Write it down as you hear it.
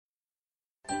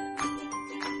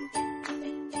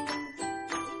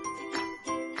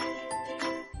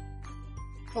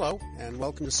Hello, and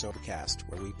welcome to Sobercast,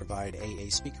 where we provide AA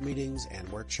speaker meetings and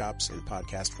workshops in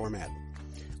podcast format.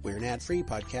 We're an ad-free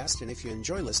podcast, and if you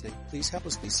enjoy listening, please help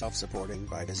us be self-supporting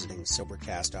by visiting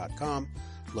Sobercast.com,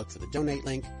 look for the donate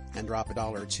link, and drop $1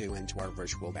 or $2 into our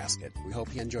virtual basket. We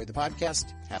hope you enjoy the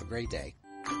podcast. Have a great day.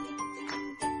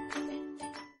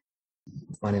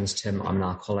 My name is Tim. I'm an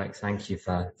alcoholic. Thank you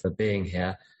for being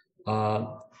here.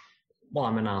 Well,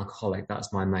 I'm an alcoholic.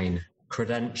 That's my main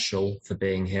credential for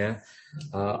being here.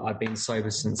 I've been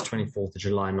sober since 24th of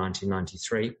July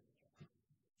 1993.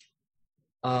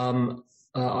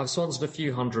 I've sponsored a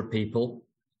few hundred people.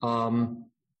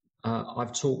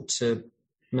 I've talked to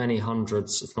many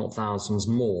hundreds, if not thousands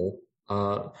more.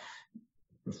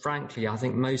 Frankly, I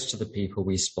think most of the people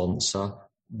we sponsor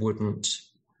wouldn't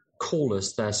call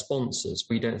us their sponsors.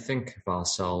 We don't think of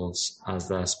ourselves as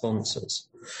their sponsors.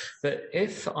 But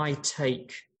if I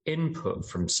take input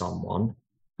from someone,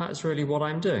 that's really what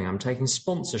I'm doing. I'm taking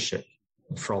sponsorship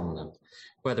from them,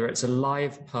 whether it's a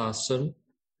live person,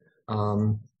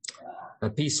 a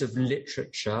piece of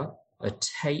literature, a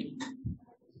tape.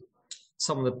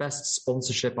 Some of the best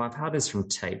sponsorship I've had is from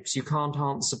tapes. You can't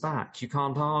answer back. You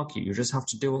can't argue. You just have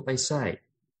to do what they say.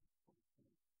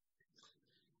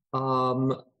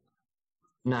 Now,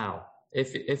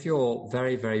 if you're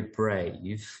very, very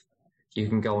brave, you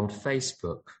can go on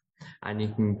Facebook and you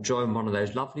can join one of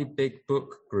those lovely big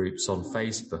book groups on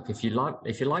Facebook. If you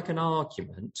like an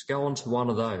argument, go onto one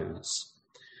of those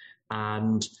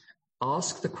and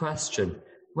ask the question,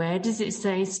 where does it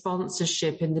say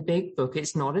sponsorship in the big book?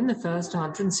 It's not in the first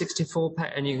 164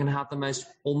 pages, and you can have the most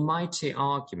almighty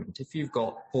argument. If you've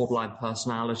got borderline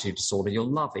personality disorder, you'll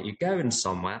love it. You go in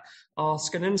somewhere,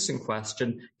 ask an innocent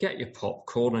question, get your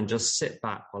popcorn, and just sit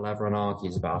back while everyone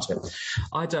argues about it.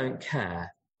 I don't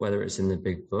care whether it's in the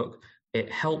big book.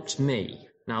 It helped me.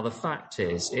 Now, the fact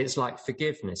is, it's like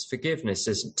forgiveness. Forgiveness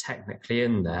isn't technically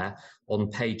in there on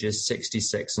pages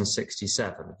 66 and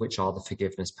 67, which are the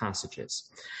forgiveness passages.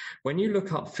 When you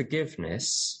look up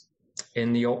forgiveness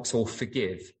in the or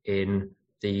forgive in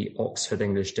the Oxford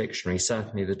English Dictionary,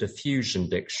 certainly the Diffusion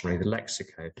Dictionary, the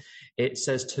lexicon, it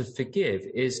says to forgive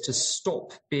is to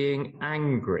stop being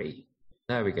angry.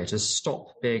 There we go, to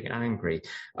stop being angry.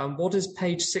 And what is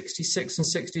page 66 and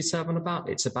 67 about?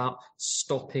 It's about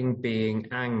stopping being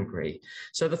angry.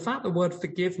 So the fact the word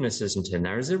forgiveness isn't in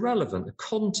there is irrelevant. The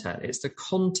content, it's the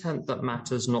content that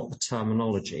matters, not the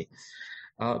terminology.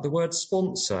 The word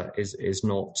sponsor is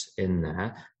not in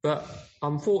there. But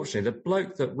unfortunately, the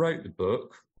bloke that wrote the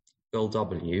book, Bill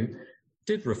W.,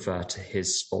 did refer to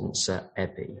his sponsor,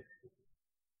 Ebby.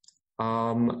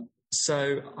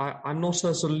 So I'm not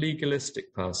a sort of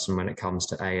legalistic person when it comes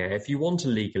to AA. If you want a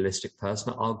legalistic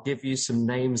person, I'll give you some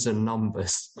names and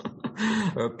numbers.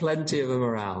 There are plenty of them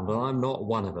around, and I'm not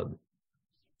one of them.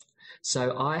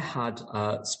 So I had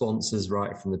sponsors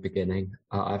right from the beginning.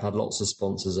 I've had lots of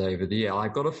sponsors over the year.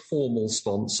 I've got a formal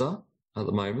sponsor at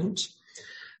the moment,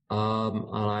 and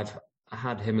I've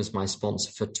had him as my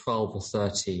sponsor for 12 or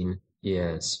 13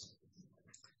 years.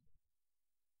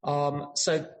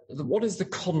 So what is the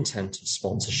content of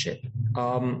sponsorship?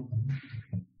 And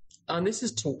this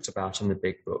is talked about in the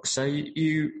big book. So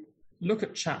you look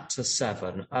at chapter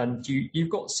 7 and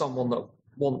you've got someone that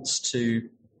wants to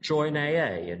join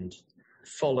AA and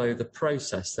follow the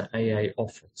process that AA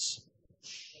offers.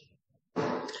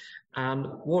 And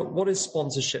what is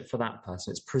sponsorship for that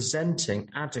person? It's presenting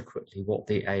adequately what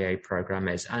the AA program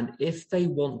is. And if they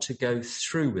want to go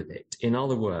through with it, in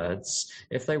other words,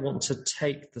 if they want to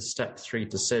take the step 3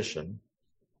 decision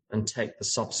and take the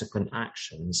subsequent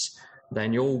actions,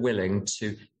 then you're willing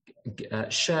to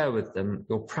share with them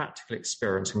your practical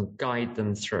experience and guide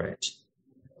them through it.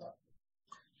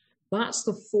 That's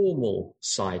the formal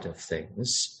side of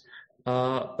things.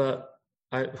 But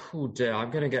oh dear, I'm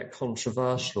going to get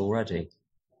controversial already.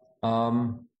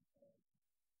 Not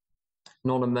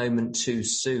a moment too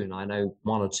soon, I know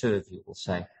one or two of you will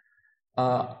say.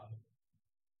 I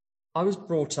was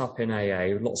brought up in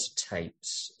AA with lots of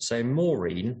tapes. So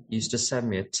Maureen used to send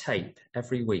me a tape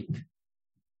every week.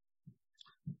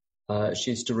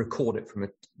 She used to record it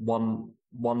from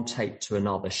one tape to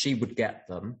another. She would get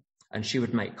them and she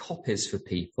would make copies for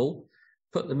people,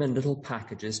 put them in little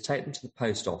packages, take them to the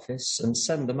post office and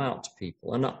send them out to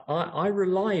people. And I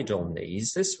relied on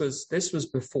these. This was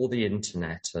before the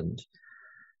internet and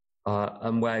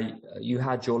where you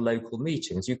had your local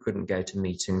meetings. You couldn't go to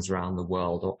meetings around the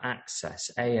world or access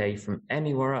AA from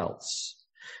anywhere else.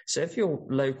 So if your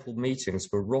local meetings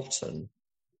were rotten,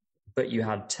 but you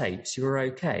had tapes, you were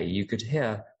okay. You could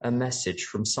hear a message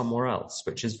from somewhere else,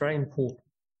 which is very important.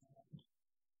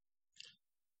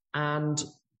 And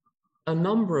a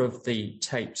number of the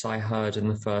tapes I heard in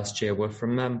the first year were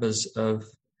from members of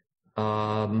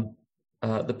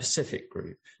the Pacific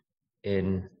Group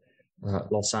in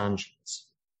Los Angeles,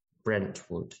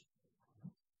 Brentwood.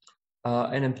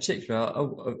 And in particular,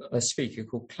 a speaker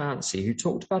called Clancy, who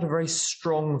talked about a very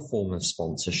strong form of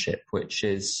sponsorship, which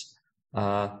is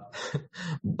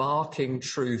barking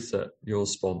truth at your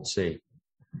sponsee.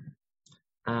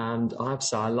 And I have to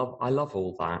say, I love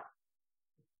all that.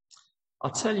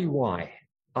 I'll tell you why.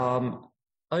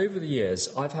 Over the years,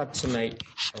 I've had to make...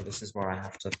 Oh, this is where I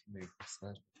have to move.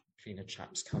 The cleaner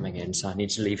chap's coming in, so I need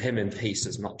to leave him in peace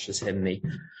as much as him me.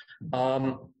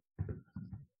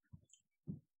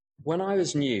 When I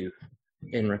was new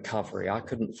in recovery, I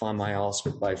couldn't find my arse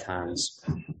with both hands.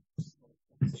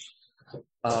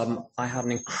 I had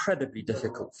an incredibly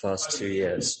difficult first 2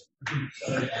 years.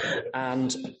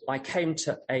 And I came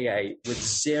to AA with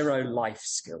zero life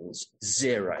skills,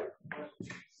 zero.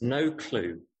 No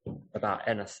clue about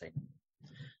anything.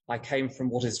 I came from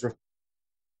what is a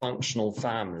functional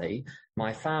family.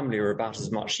 My family are about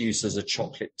as much use as a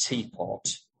chocolate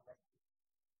teapot.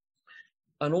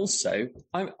 And also,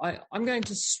 I'm going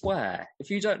to swear. If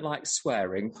you don't like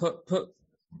swearing, put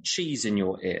cheese in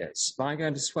your ears. I'm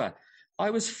going to swear. I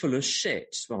was full of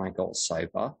shit when I got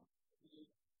sober.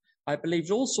 I believed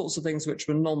all sorts of things which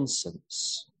were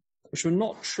nonsense, which were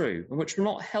not true, and which were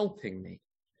not helping me.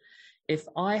 If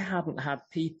I hadn't had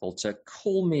people to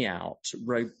call me out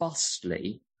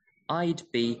robustly, I'd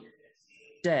be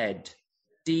dead.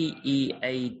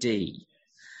 D-E-A-D.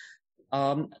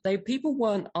 People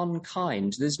weren't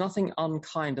unkind. There's nothing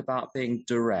unkind about being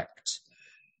direct.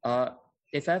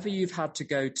 If ever you've had to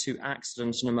go to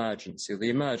accident and emergency, or the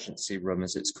emergency room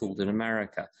as it's called in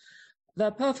America,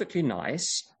 they're perfectly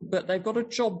nice, but they've got a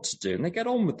job to do, and they get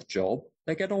on with the job.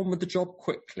 They get on with the job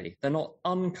quickly. They're not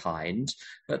unkind,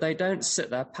 but they don't sit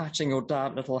there patting your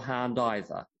damp little hand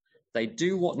either. They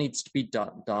do what needs to be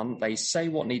done. They say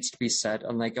what needs to be said,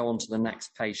 and they go on to the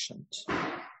next patient.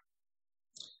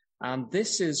 And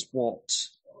this is what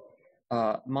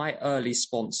my early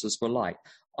sponsors were like.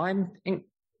 I'm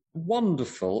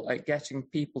wonderful at getting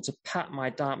people to pat my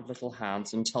damp little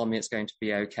hands and tell me it's going to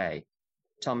be okay.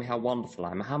 Tell me how wonderful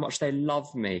I am, how much they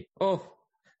love me. Oh,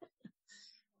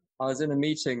 I was in a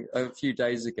meeting a few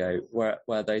days ago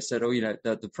where they said, oh, you know,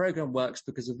 the program works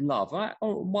because of love.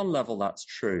 On one level, that's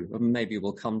true, and maybe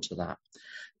we'll come to that.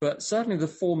 But certainly the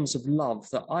forms of love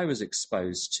that I was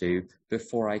exposed to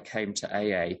before I came to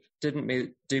AA didn't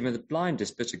do me the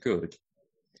blindest bit of good.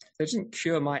 They didn't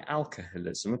cure my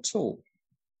alcoholism at all.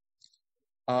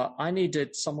 I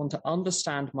needed someone to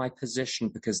understand my position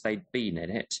because they'd been in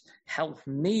it, help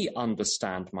me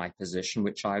understand my position,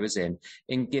 which I was in,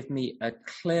 and give me a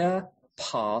clear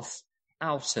path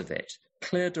out of it,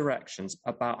 clear directions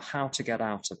about how to get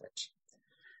out of it.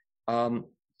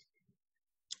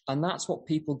 And that's what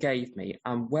people gave me.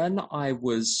 And when I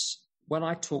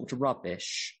talked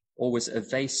rubbish or was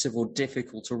evasive or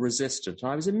difficult or resistant,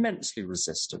 and I was immensely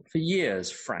resistant for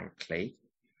years, frankly.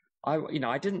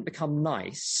 I didn't become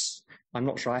nice. I'm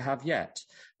not sure I have yet,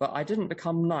 but I didn't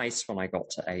become nice when I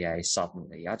got to AA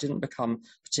suddenly. I didn't become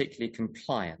particularly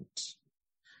compliant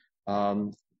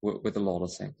with a lot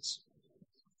of things.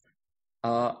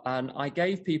 And I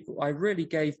really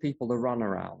gave people the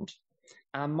runaround.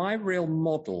 And my real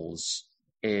models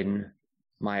in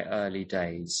my early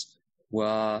days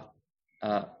were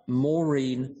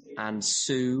Maureen and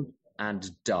Sue and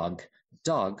Doug.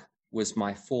 Doug was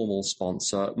my formal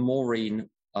sponsor. Maureen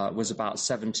was about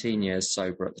 17 years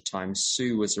sober at the time.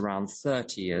 Sue was around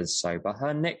 30 years sober.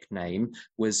 Her nickname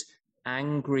was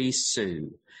Angry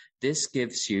Sue. This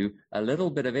gives you a little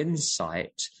bit of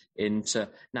insight into...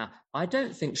 Now, I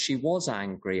don't think she was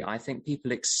angry. I think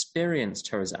people experienced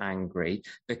her as angry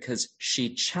because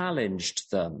she challenged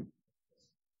them.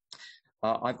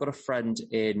 I've got a friend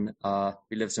who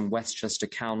lives in Westchester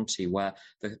County where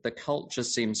the culture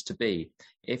seems to be,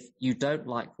 if you don't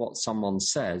like what someone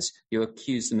says, you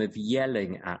accuse them of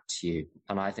yelling at you.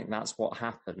 And I think that's what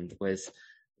happened with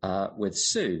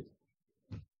Sue.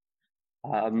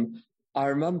 I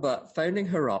remember phoning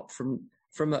her up from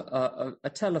a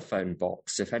telephone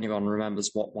box, if anyone remembers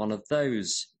what one of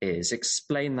those is.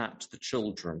 Explain that to the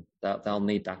children. They'll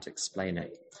need that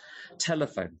explaining.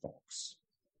 Telephone box.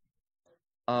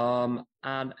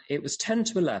 And it was 10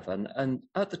 to 11, and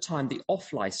at the time, the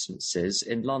off-licences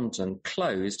in London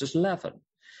closed at 11.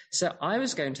 So I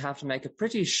was going to have to make a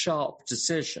pretty sharp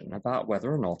decision about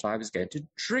whether or not I was going to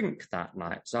drink that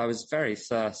night, because I was very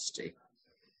thirsty.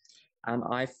 And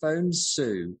I phoned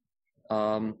Sue,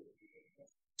 and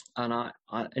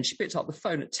she picked up the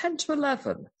phone at 10 to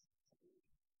 11.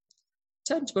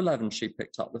 10 to 11, she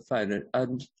picked up the phone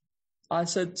and I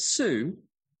said, Sue,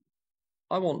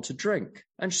 I want to drink.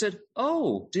 And she said,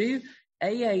 oh, do you?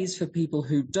 AA's for people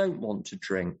who don't want to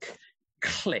drink.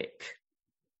 Click.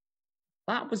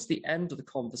 That was the end of the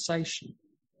conversation.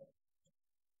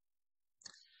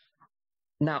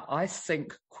 Now, I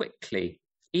think quickly.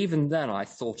 Even then, I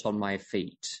thought on my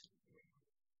feet.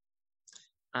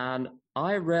 And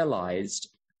I realized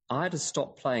I had to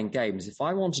stop playing games. If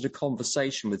I wanted a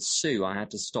conversation with Sue, I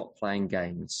had to stop playing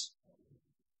games.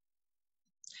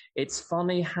 It's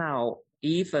funny how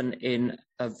even in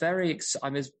I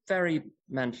was very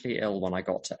mentally ill when I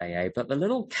got to AA, but the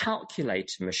little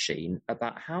calculator machine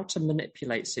about how to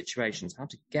manipulate situations, how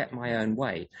to get my own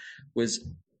way, was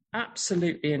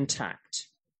absolutely intact.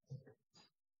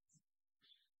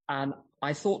 And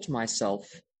I thought to myself,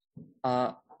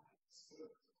 I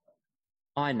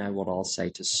know what I'll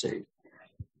say to Sue.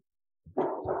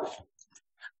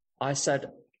 I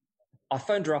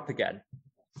phoned her up again,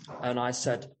 and I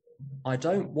said, I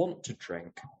don't want to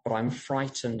drink, but I'm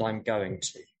frightened I'm going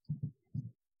to.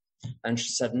 And she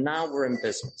said, now we're in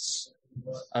business.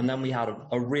 And then we had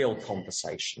a real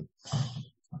conversation,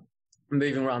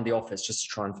 moving around the office just to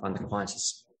try and find the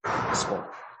quietest spot.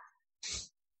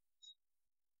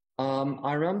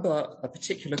 I remember a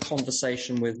particular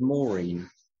conversation with Maureen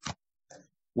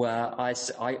where I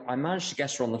managed to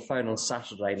get her on the phone on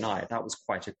Saturday night. That was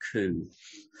quite a coup.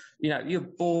 You know, you're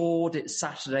bored, it's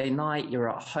Saturday night, you're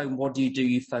at home, what do?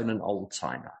 You phone an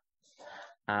old-timer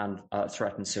and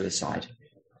threaten suicide.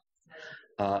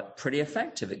 Pretty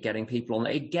effective at getting people on.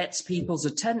 It gets people's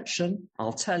attention,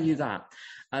 I'll tell you that.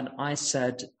 And I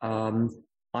said,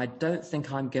 I don't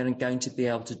think I'm going to be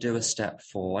able to do a step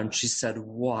 4. And she said,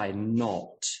 why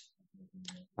not?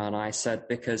 And I said,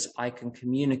 because I can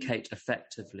communicate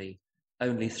effectively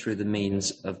only through the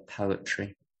means of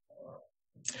poetry.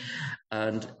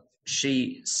 And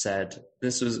she said,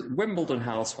 this was Wimbledon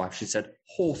housewife, she said,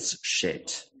 horse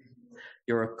shit.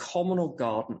 You're a communal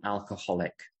garden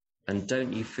alcoholic, and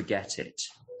don't you forget it.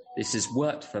 This has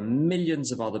worked for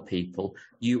millions of other people.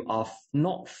 You are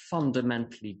not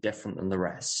fundamentally different than the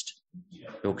rest.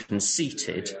 You're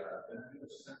conceited,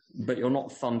 but you're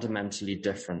not fundamentally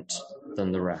different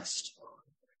than the rest.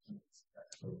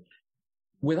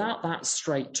 Without that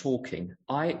straight talking,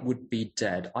 I would be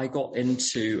dead. I got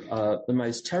into the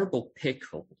most terrible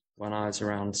pickle when I was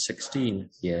around 15,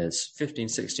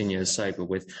 16 years sober,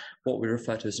 with what we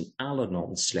refer to as an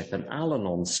al-anon slip. An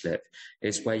al-anon slip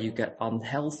is where you get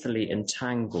unhealthily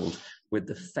entangled with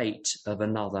the fate of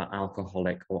another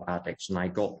alcoholic or addict. And I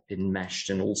got enmeshed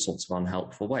in all sorts of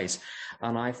unhelpful ways.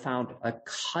 And I found a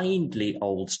kindly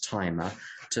old-timer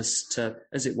to,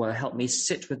 as it were, help me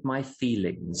sit with my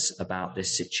feelings about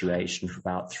this situation for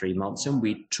about 3 months. And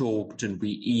we talked and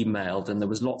we emailed, and there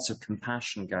was lots of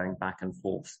compassion going back and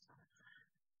forth.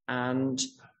 And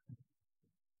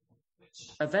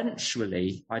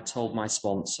eventually I told my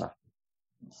sponsor,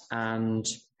 and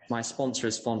my sponsor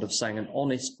is fond of saying an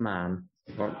honest man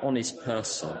or an honest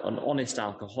person, an honest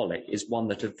alcoholic, is one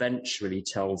that eventually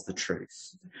tells the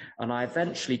truth. And I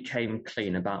eventually came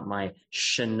clean about my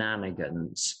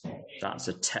shenanigans. That's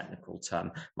a technical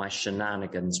term. My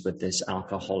shenanigans with this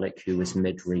alcoholic who was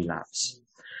mid-relapse.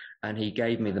 And he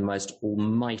gave me the most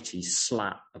almighty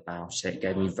slap about it,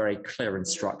 gave me very clear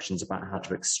instructions about how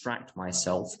to extract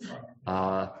myself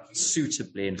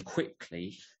suitably and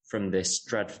quickly from this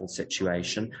dreadful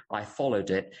situation. I followed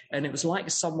it, and it was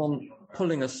like someone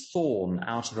pulling a thorn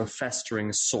out of a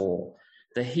festering sore.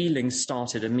 The healing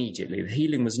started immediately. The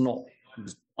healing was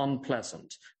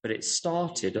unpleasant, but it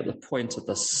started at the point of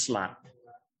the slap.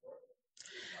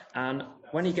 And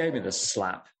when he gave me the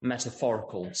slap,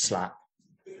 metaphorical slap,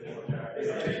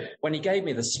 when he gave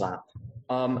me the slap,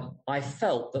 I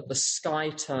felt that the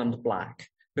sky turned black,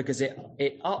 because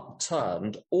it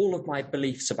upturned all of my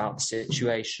beliefs about the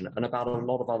situation and about a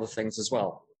lot of other things as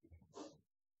well.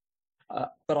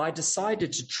 But I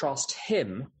decided to trust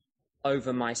him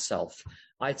over myself.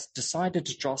 I decided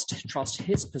to trust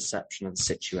his perception of the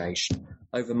situation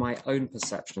over my own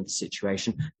perception of the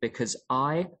situation, because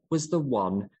I was the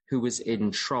one who was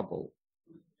in trouble.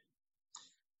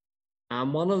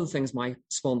 And one of the things my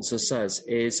sponsor says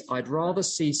is, I'd rather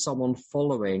see someone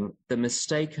following the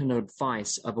mistaken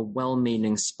advice of a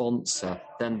well-meaning sponsor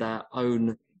than their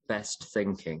own best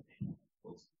thinking.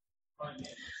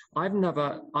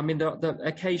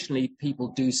 Occasionally people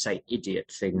do say idiot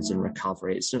things in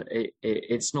recovery.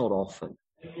 It's not often.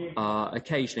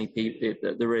 Occasionally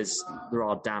there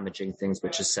are damaging things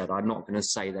which are said. I'm not going to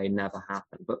say they never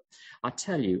happen, but I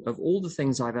tell you, of all the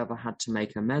things I've ever had to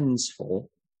make amends for,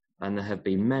 and there have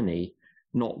been many,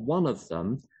 not one of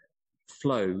them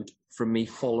flowed from me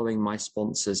following my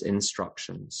sponsor's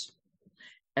instructions.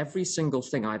 Every single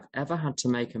thing I've ever had to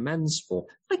make amends for,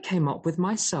 I came up with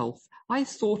myself. I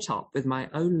thought up with my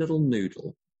own little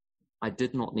noodle. I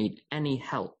did not need any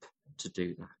help to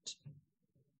do that.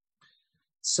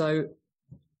 So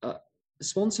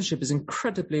sponsorship is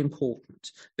incredibly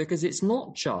important because it's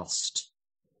not just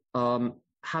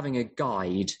having a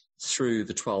guide through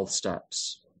the 12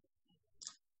 steps.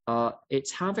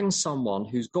 It's having someone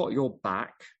who's got your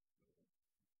back,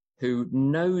 who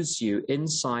knows you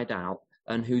inside out,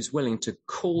 and who's willing to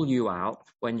call you out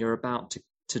when you're about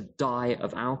to die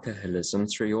of alcoholism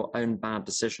through your own bad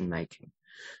decision-making.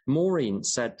 Maureen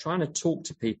said trying to talk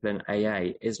to people in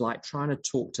AA is like trying to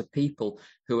talk to people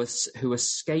who are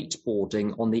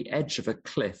skateboarding on the edge of a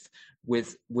cliff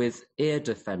with ear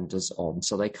defenders on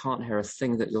so they can't hear a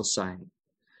thing that you're saying.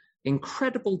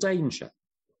 Incredible danger.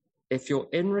 If you're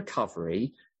in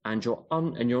recovery and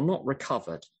you're not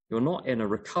recovered, you're not in a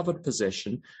recovered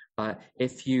position. I'll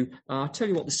tell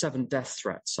you what the 7 death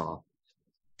threats are.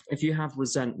 If you have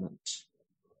resentment,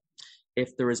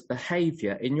 if there is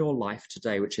behavior in your life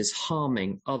today which is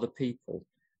harming other people,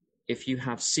 if you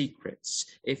have secrets,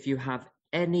 if you have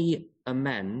any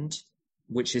amend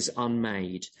which is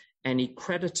unmade, any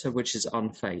creditor which is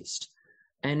unfaced,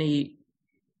 any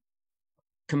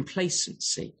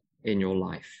complacency in your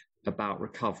life about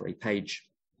recovery, page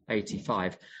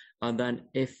 85, and then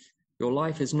if your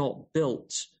life is not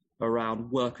built around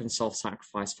work and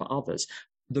self-sacrifice for others,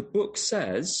 the book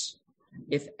says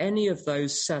if any of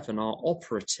those 7 are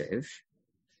operative,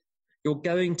 you're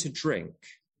going to drink.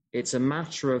 It's a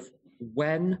matter of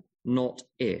when, not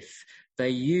if. They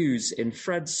use in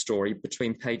Fred's story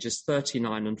between pages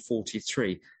 39 and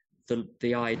 43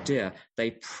 the idea,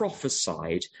 they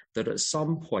prophesied that at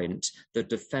some point the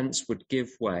defense would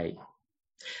give way.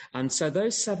 And so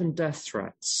those 7 death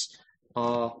threats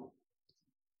are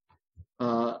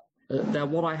they're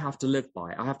what I have to live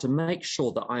by. I have to make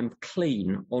sure that I'm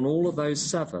clean on all of those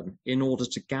 7 in order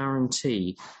to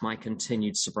guarantee my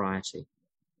continued sobriety.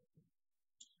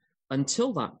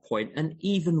 Until that point, and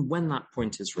even when that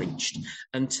point is reached,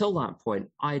 until that point,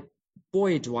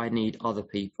 boy, do I need other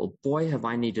people. Boy, have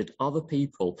I needed other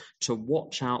people to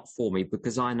watch out for me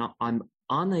because I'm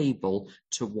unable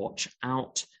to watch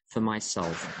out for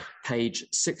myself. Page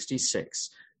 66.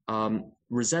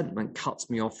 Resentment cuts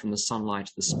me off from the sunlight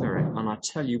of the spirit. And I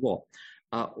tell you what,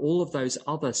 all of those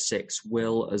other 6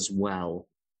 will as well.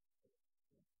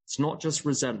 It's not just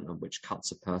resentment which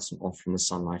cuts a person off from the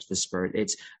sunlight of the spirit.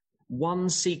 It's one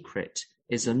secret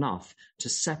is enough to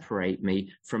separate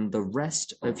me from the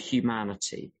rest of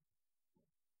humanity.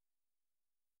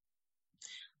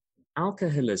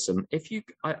 Alcoholism,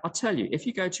 I tell you, if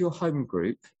you go to your home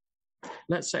group,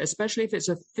 let's say, especially if it's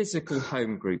a physical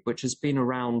home group, which has been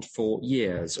around for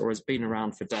years or has been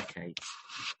around for decades.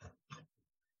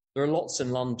 There are lots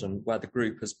in London where the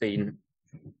group has been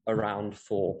around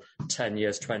for 10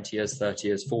 years, 20 years, 30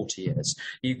 years, 40 years.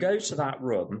 You go to that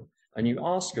room and you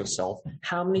ask yourself,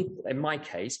 how many, in my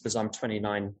case, because I'm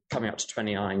 29, coming up to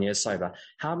 29 years sober,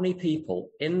 how many people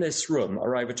in this room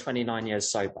are over 29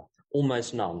 years sober?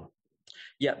 Almost none.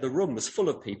 Yet the room was full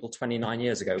of people 29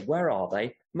 years ago. Where are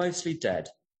they? Mostly dead.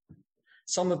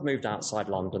 Some have moved outside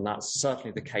London. That's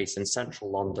certainly the case in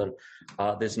central London.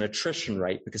 There's an attrition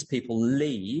rate because people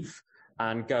leave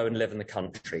and go and live in the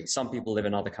country. Some people live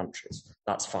in other countries.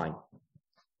 That's fine.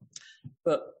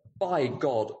 But by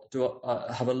God,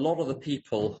 have a lot of the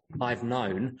people I've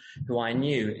known who I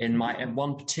knew in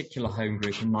one particular home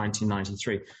group in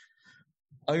 1993.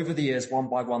 Over the years, one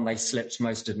by one, they slipped.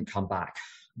 Most didn't come back.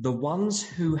 The ones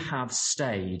who have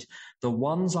stayed, the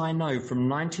ones I know from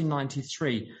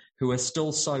 1993 who are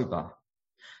still sober,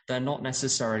 they're not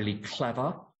necessarily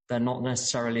clever. They're not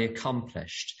necessarily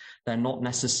accomplished. They're not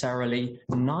necessarily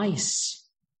nice.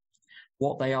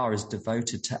 What they are is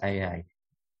devoted to AA.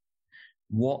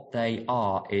 What they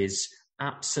are is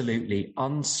absolutely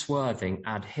unswerving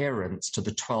adherence to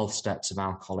the 12 steps of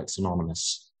Alcoholics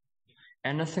Anonymous.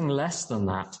 Anything less than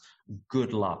that,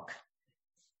 good luck.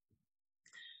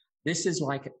 This is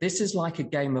like a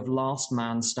game of last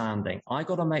man standing. I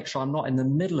got to make sure I'm not in the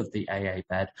middle of the AA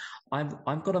bed.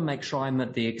 I've got to make sure I'm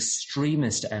at the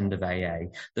extremist end of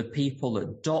AA, the people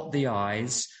that dot the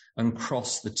I's and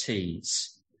cross the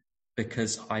T's,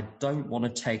 because I don't want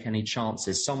to take any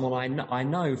chances. Someone I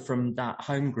know from that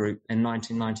home group in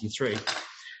 1993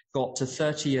 got to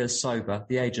 30 years sober,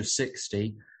 the age of 60.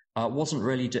 He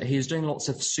was doing lots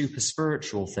of super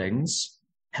spiritual things,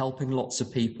 helping lots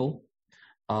of people.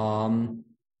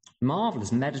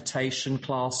 Marvelous meditation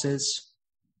classes.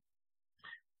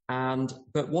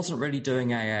 but wasn't really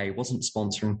doing AA, wasn't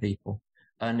sponsoring people.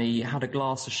 And he had a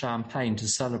glass of champagne to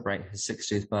celebrate his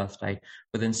 60th birthday.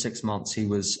 Within 6 months, he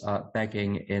was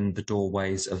begging in the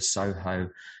doorways of Soho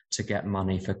to get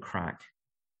money for crack.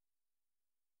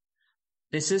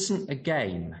 This isn't a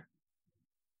game.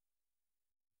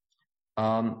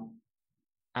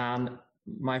 And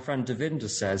my friend Devinder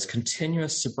says,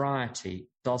 continuous sobriety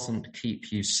doesn't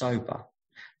keep you sober.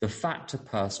 The fact a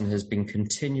person has been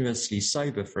continuously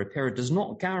sober for a period does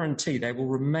not guarantee they will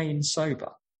remain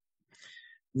sober.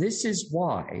 This is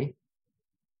why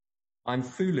I'm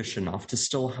foolish enough to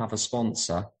still have a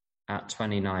sponsor at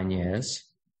 29 years.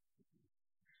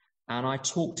 And I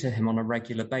talk to him on a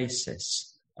regular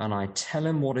basis and I tell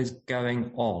him what is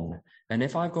going on. And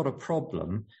if I've got a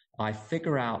problem, I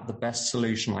figure out the best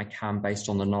solution I can based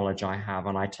on the knowledge I have.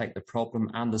 And I take the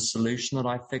problem and the solution that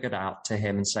I figured out to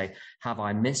him and say, have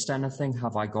I missed anything?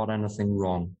 Have I got anything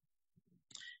wrong?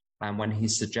 And when he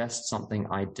suggests something,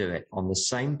 I do it on the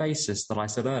same basis that I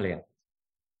said earlier.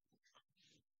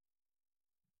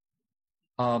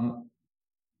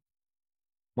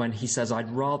 When he says, I'd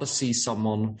rather see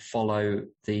someone follow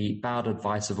the bad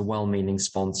advice of a well-meaning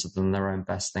sponsor than their own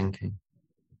best thinking.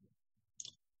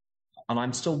 And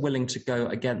I'm still willing to go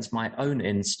against my own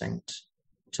instinct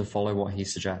to follow what he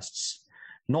suggests.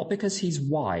 Not because he's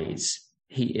wise,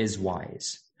 he is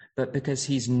wise, but because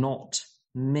he's not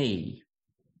me.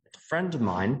 A friend of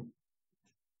mine,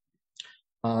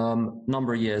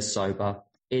 number of years sober,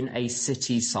 in a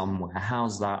city somewhere.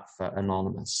 How's that for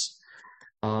anonymous?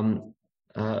 Rather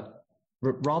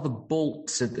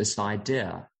balks at this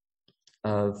idea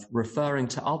of referring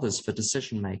to others for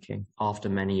decision-making after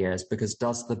many years, because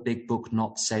does the big book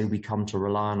not say we come to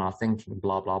rely on our thinking,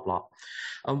 blah, blah, blah.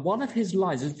 And one of his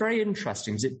lines is very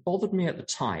interesting because it bothered me at the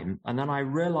time, and then I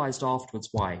realized afterwards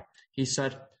why. He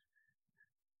said,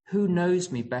 who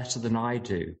knows me better than I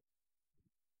do?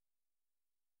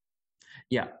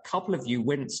 Yeah, a couple of you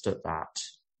winced at that.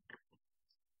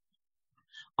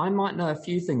 I might know a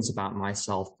few things about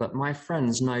myself, but my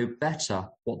friends know better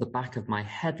what the back of my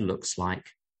head looks like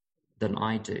than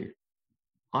I do.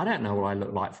 I don't know what I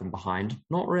look like from behind,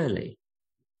 not really.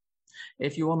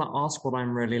 If you want to ask what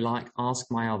I'm really like, ask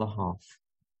my other half.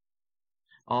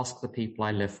 Ask the people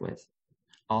I live with.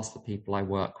 Ask the people I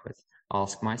work with.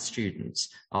 Ask my students.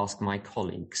 Ask my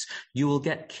colleagues. You will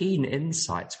get keen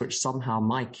insights which somehow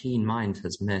my keen mind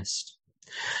has missed.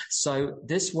 So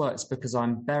this works because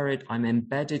I'm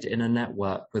embedded in a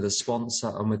network with a sponsor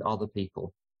and with other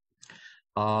people.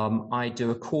 I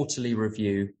do a quarterly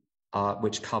review,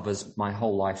 which covers my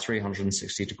whole life,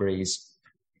 360 degrees,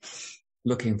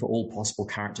 looking for all possible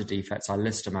character defects. I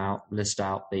list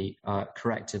out the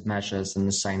corrective measures and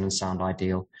the sane and sound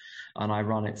ideal, and I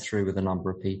run it through with a number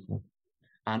of people.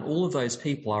 And all of those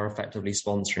people are effectively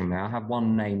sponsoring me. I have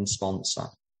one named sponsor,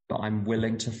 but I'm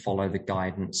willing to follow the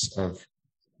guidance of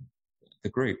the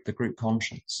group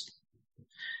conscience.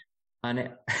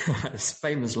 And its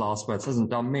famous last words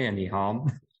hasn't done me any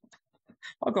harm.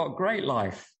 I've got a great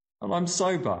life and I'm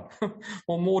sober.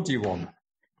 What more do you want?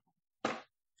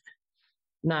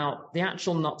 Now, the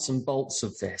actual nuts and bolts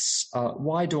of this,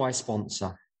 why do I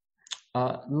sponsor?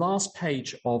 Last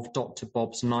page of Dr.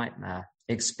 Bob's Nightmare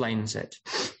explains it.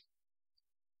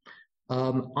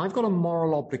 I've got a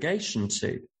moral obligation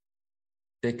to,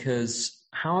 because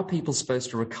how are people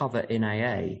supposed to recover in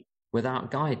AA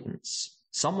without guidance?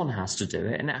 Someone has to do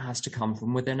it, and it has to come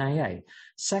from within AA.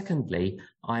 Secondly,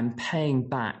 I'm paying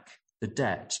back the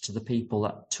debt to the people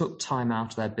that took time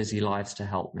out of their busy lives to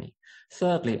help me.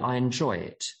 Thirdly, I enjoy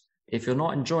it. If you're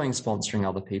not enjoying sponsoring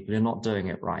other people, you're not doing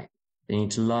it right. You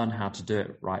need to learn how to do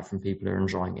it right from people who are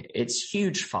enjoying it. It's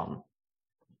huge fun.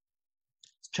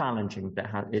 It's challenging, but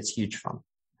it's huge fun.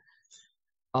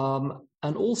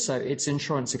 And also, it's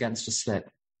insurance against a slip.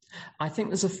 I think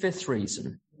there's a fifth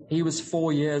reason. He was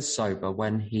 4 years sober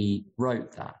when he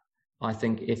wrote that. I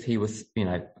think if he was,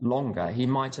 longer, he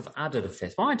might have added a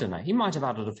fifth. I don't know. He might have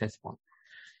added a fifth one.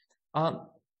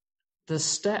 The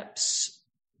steps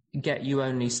get you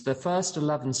only, the first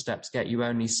 11 steps get you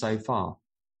only so far.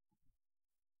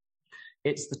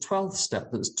 It's the 12th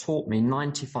step that's taught me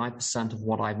 95% of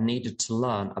what I've needed to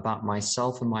learn about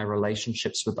myself and my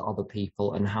relationships with other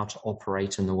people and how to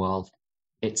operate in the world.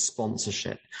 It's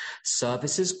sponsorship.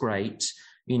 Service is great,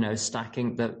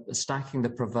 stacking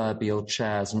the proverbial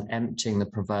chairs and emptying the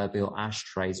proverbial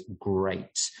ashtrays,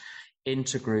 great.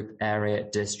 Intergroup, area,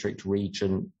 district,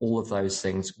 region, all of those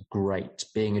things, great.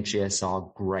 Being a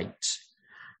GSR, great.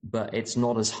 But it's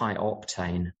not as high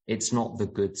octane. It's not the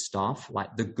good stuff.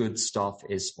 Like the good stuff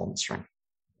is sponsoring.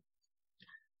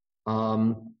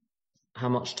 how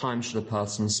much time should a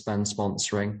person spend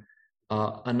sponsoring?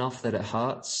 Enough that it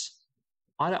hurts.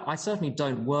 I certainly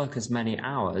don't work as many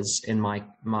hours in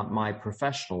my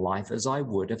professional life as I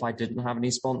would if I didn't have any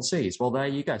sponsees. Well, there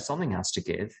you go. Something has to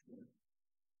give.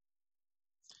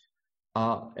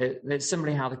 It's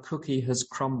simply how the cookie has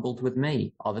crumbled with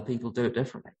me. Other people do it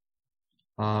differently.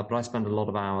 But I spend a lot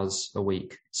of hours a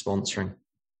week sponsoring.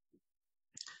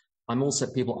 I'm also,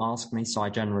 people ask me, so I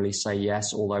generally say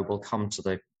yes, although we'll come to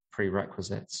the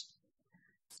prerequisites.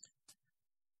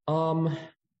 But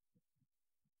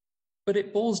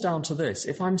it boils down to this.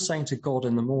 If I'm saying to God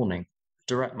in the morning,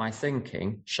 direct my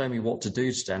thinking, show me what to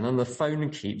do today, and then the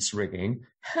phone keeps ringing,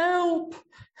 help,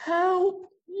 help,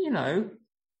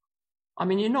 I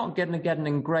mean, you're not going to get an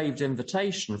engraved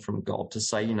invitation from God to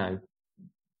say,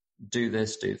 do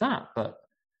this, do that. But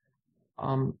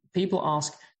people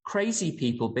ask, crazy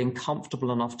people being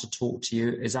comfortable enough to talk to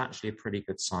you is actually a pretty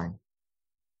good sign.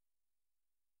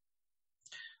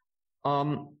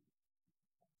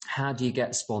 How do you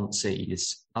get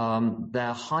sponsees?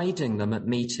 They're hiding them at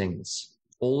meetings.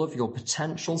 All of your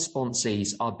potential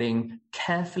sponsees are being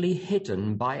carefully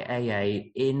hidden by AA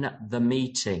in the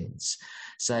meetings.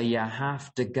 So you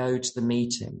have to go to the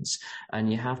meetings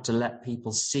and you have to let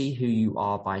people see who you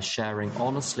are by sharing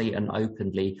honestly and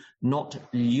openly, not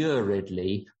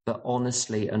luridly, but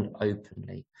honestly and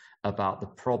openly about the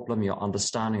problem, your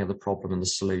understanding of the problem and the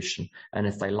solution. And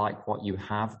if they like what you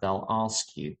have, they'll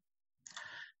ask you.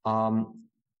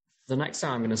 The next thing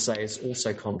I'm going to say is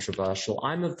also controversial.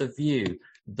 I'm of the view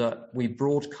that we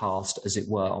broadcast, as it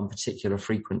were, on particular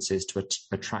frequencies to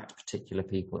attract particular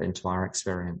people into our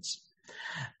experience.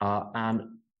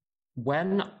 And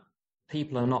when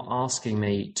people are not asking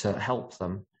me to help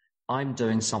them, I'm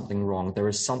doing something wrong. There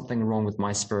is something wrong with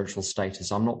my spiritual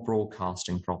status. I'm not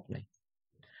broadcasting properly.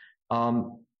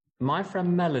 My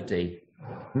friend Melody,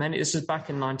 this is back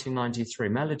in 1993.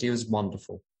 Melody was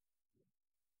wonderful.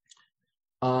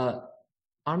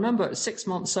 I remember 6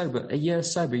 months sober, a year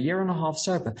sober, a year and a half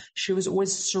sober. She was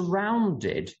always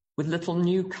surrounded with little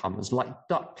newcomers like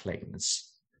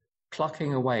ducklings,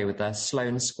 clucking away with their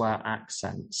Sloane Square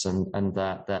accents and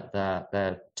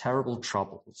their terrible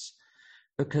troubles,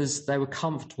 because they were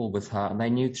comfortable with her and they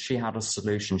knew she had a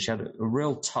solution. She had a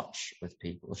real touch with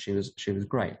people. She was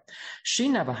great. She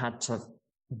never had to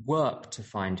work to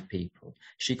find people.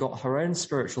 She got her own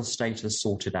spiritual status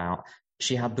sorted out.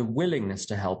 She had the willingness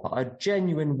to help, a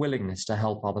genuine willingness to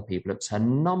help other people. It was her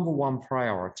number one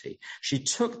priority. She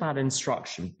took that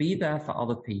instruction, be there for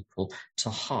other people,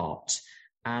 to heart,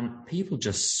 and people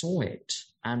just saw it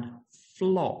and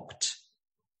flocked.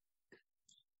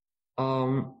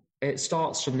 It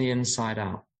starts from the inside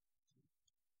out.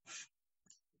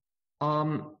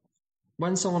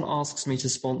 When someone asks me to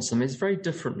sponsor them, it's very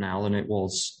different now than it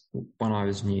was when I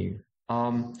was new.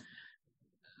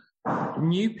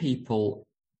 New people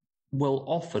will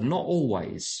often, not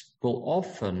always, will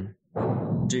often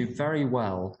do very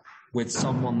well with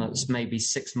someone that's maybe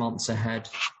 6 months ahead,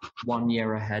 1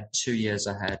 year ahead, 2 years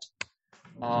ahead.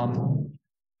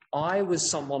 I was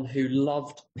someone who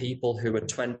loved people who were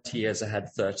 20 years ahead,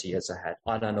 30 years ahead.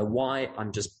 I don't know why,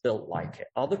 I'm just built like it.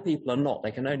 Other people are not.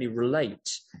 They can only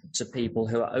relate to people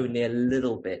who are only a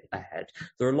little bit ahead.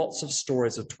 There are lots of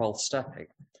stories of 12 stepping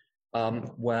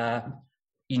where,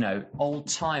 old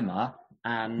timer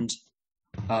and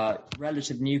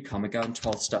relative newcomer go and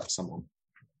 12 step someone.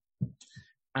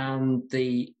 And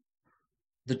the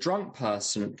drunk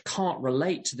person can't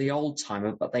relate to the old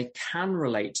timer, but they can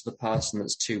relate to the person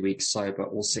that's 2 weeks sober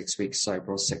or 6 weeks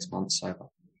sober or 6 months sober.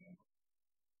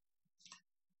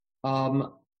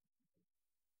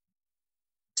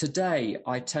 Today,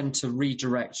 I tend to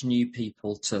redirect new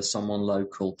people to someone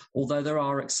local, although there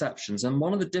are exceptions. And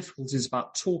one of the difficulties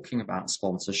about talking about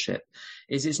sponsorship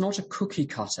is it's not a cookie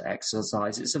cutter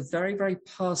exercise. It's a very, very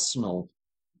personal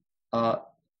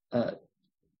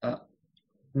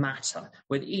matter.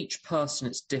 With each person,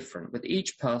 it's different. With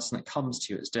each person that comes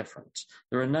to you, it's different.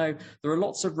 There are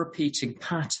lots of repeating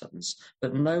patterns,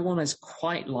 but no one is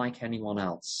quite like anyone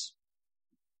else.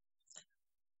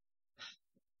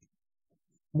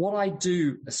 What I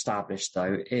do establish,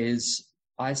 though, is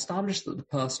I establish that the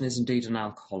person is indeed an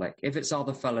alcoholic. If it's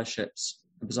other fellowships,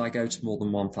 because I go to more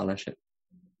than one fellowship,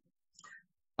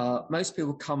 most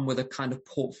people come with a kind of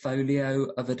portfolio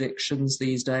of addictions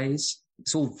these days.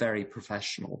 It's all very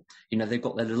professional. They've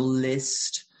got their little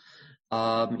list,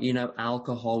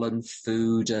 alcohol and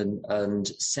food and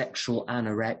sexual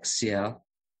anorexia,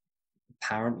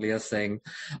 apparently a thing.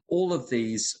 All of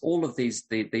these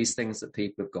things that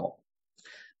people have got.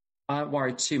 I don't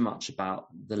worry too much about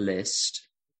the list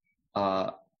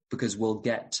because we'll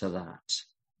get to that.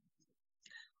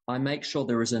 I make sure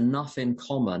there is enough in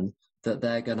common that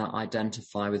they're going to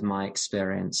identify with my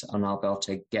experience and I'll be able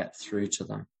to get through to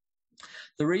them.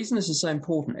 The reason this is so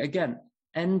important, again,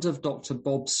 end of Dr.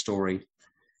 Bob's story.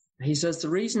 He says the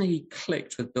reason he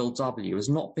clicked with Bill W. is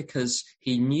not because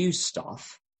he knew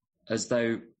stuff as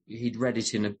though he'd read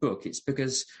it in a book. It's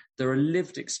because there are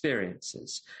lived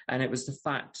experiences. And it was the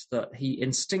fact that he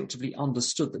instinctively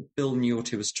understood that Bill knew what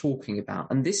he was talking about.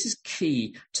 And this is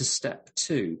key to step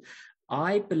 2.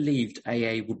 I believed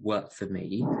AA would work for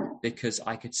me because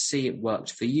I could see it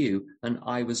worked for you and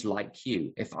I was like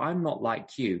you. If I'm not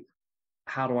like you,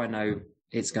 how do I know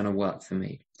it's going to work for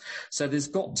me? So there's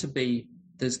got to be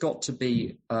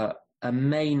a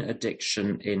main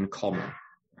addiction in common.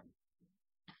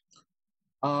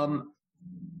 I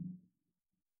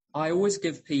always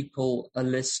give people a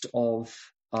list of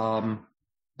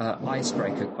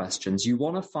icebreaker questions. You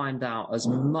want to find out as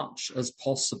much as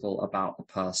possible about the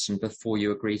person before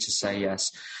you agree to say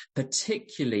yes.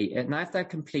 Particularly, now if they're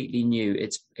completely new,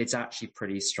 it's actually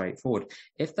pretty straightforward.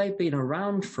 If they've been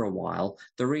around for a while,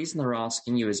 the reason they're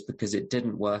asking you is because it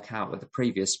didn't work out with the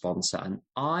previous sponsor. And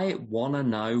I want to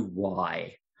know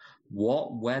why.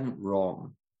 What went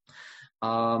wrong?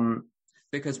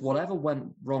 Because whatever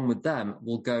went wrong with them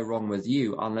will go wrong with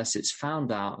you unless it's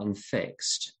found out and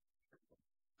fixed.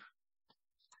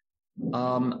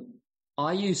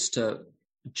 I used to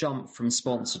jump from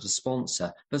sponsor to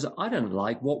sponsor because I didn't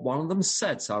like what one of them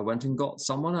said, so I went and got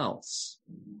someone else.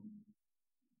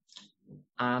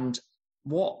 And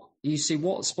what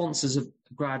sponsors have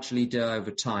gradually do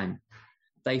over time,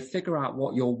 they figure out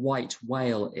what your white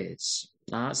whale is.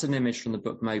 Now, that's an image from the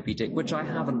book Moby Dick, which I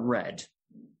haven't read,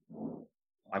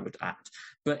 I would add,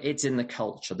 but it's in the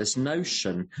culture, this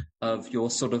notion of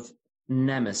your sort of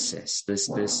nemesis, the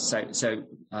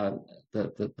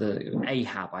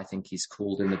Ahab, I think he's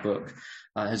called in the book,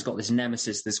 has got this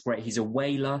nemesis, he's a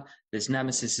whaler. This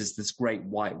nemesis is this great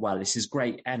white whale. It's his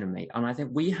great enemy. And I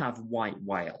think we have white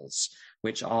whales,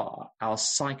 which are our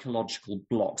psychological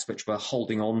blocks, which we're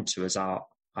holding on to as our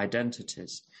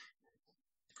identities.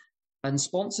 And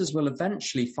sponsors will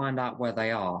eventually find out where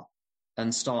they are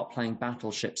and start playing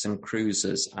battleships and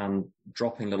cruisers and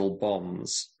dropping little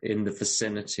bombs in the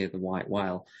vicinity of the white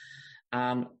whale.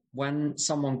 And when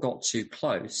someone got too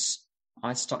close,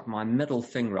 I stuck my middle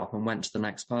finger up and went to the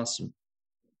next person.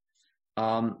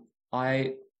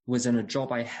 I was in a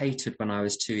job I hated when I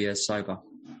was 2 years sober.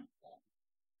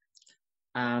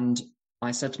 And I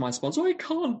said to my sponsor, I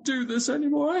can't do this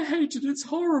anymore. I hate it. It's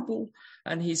horrible.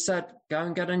 And he said, go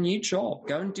and get a new job.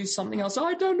 Go and do something else.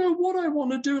 I don't know what I want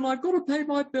to do and I've got to pay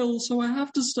my bills, so I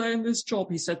have to stay in this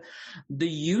job. He said, the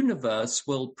universe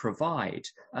will provide.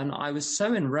 And I was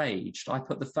so enraged, I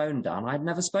put the phone down. I'd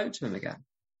never spoke to him again.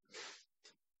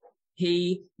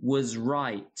 He was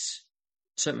right.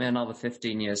 It took me another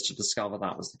 15 years to discover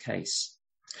that was the case.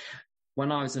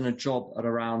 When I was in a job at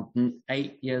around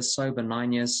 9 years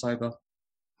sober,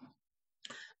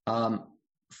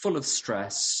 full of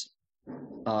stress,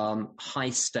 high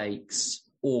stakes,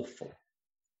 awful.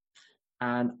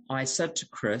 And I said to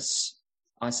Chris,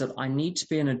 I need to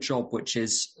be in a job which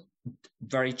is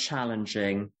very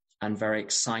challenging and very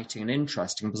exciting and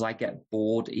interesting because I get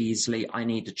bored easily. I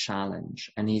need a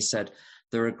challenge. And he said,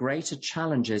 there are greater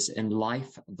challenges in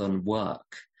life than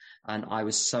work. And I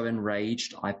was so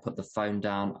enraged, I put the phone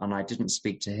down and I didn't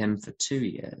speak to him for 2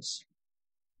 years.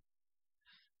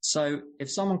 So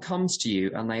if someone comes to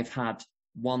you and they've had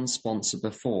one sponsor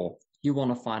before, you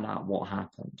want to find out what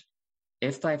happened.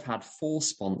 If they've had 4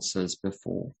 sponsors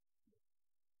before,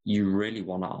 you really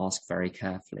want to ask very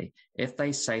carefully. If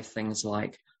they say things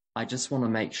like, I just want to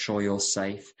make sure you're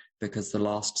safe because the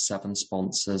last 7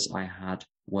 sponsors I had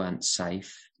weren't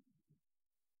safe,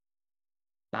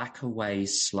 back away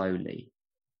slowly.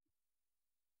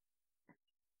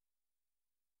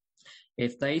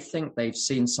 If they think they've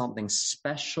seen something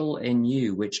special in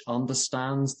you which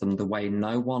understands them the way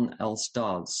no one else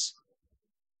does,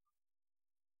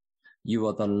 you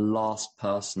are the last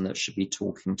person that should be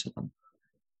talking to them.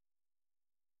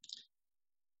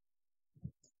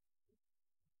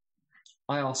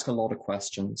 I ask a lot of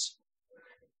questions.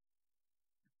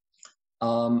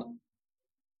 I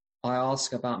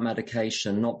ask about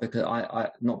medication, not because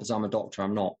I'm a doctor,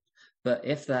 I'm not. But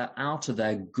if they're out of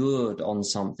their good on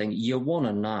something, you want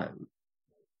to know.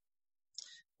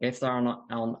 If they're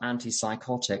on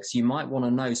antipsychotics, you might want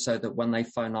to know so that when they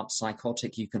phone up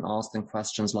psychotic, you can ask them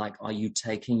questions like, are you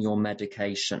taking your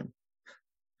medication?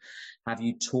 Have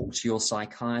you talked to your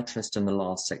psychiatrist in the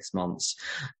last 6 months?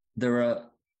 There are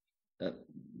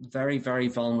very, very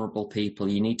vulnerable people.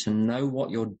 You need to know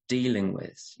what you're dealing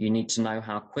with. You need to know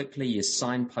how quickly you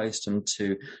signpost them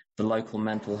to the local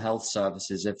mental health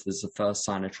services if there's the first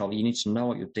sign of trouble. You need to know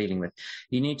what you're dealing with.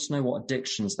 You need to know what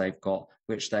addictions they've got,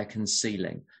 which they're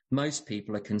concealing. Most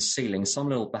people are concealing some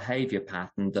little behavior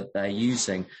pattern that they're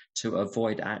using to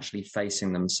avoid actually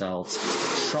facing themselves.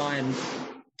 Try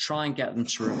and get them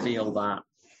to reveal that,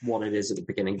 what it is at the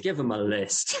beginning. Give them a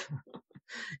list.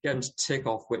 Get them to tick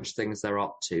off which things they're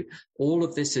up to. All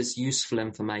of this is useful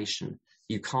information.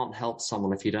 You can't help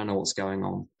someone if you don't know what's going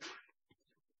on.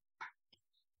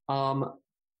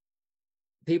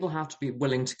 People have to be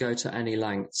willing to go to any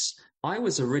lengths. I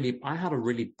had a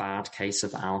really bad case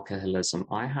of alcoholism.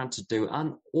 I had to do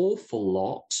an awful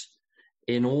lot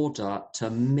in order to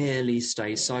merely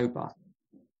stay sober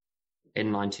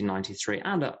in 1993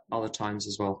 and at other times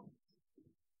as well.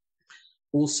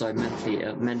 Also mentally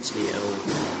ill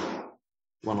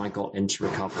when I got into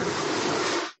recovery.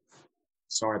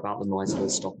 Sorry about the noise, it'll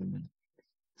stop in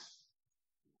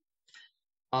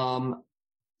a minute.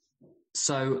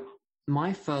 So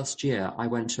my first year, I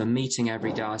went to a meeting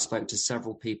every day. I spoke to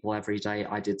several people every day.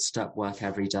 I did step work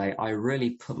every day. I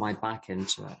really put my back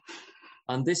into it.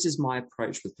 And this is my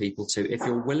approach with people too. If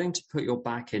you're willing to put your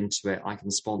back into it, I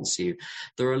can sponsor you.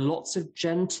 There are lots of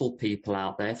gentle people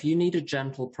out there. If you need a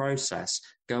gentle process,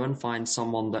 go and find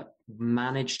someone that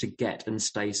managed to get and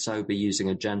stay sober using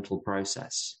a gentle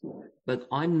process. But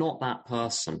I'm not that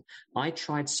person. I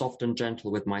tried soft and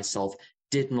gentle with myself,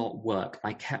 did not work.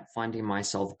 I kept finding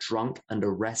myself drunk and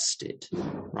arrested,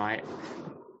 right?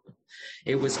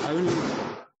 It was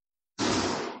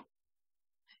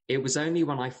only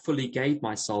when I fully gave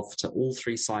myself to all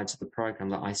three sides of the program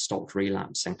that I stopped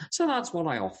relapsing. So that's what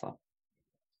I offer.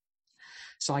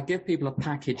 So I give people a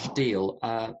package deal.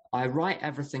 I write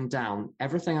everything down.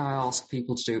 Everything I ask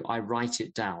people to do, I write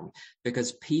it down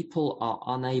because people are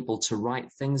unable to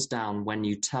write things down when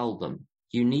you tell them.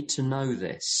 You need to know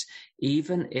this.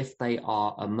 Even if they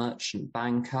are a merchant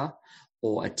banker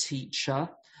or a teacher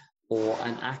or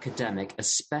an academic,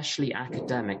 especially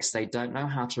academics, they don't know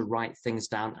how to write things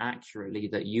down accurately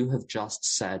that you have just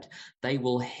said. They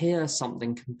will hear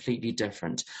something completely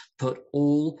different. Put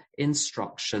all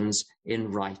instructions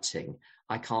in writing.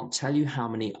 I can't tell you how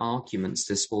many arguments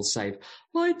this will save.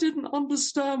 I didn't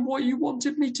understand what you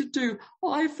wanted me to do.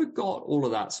 I forgot, all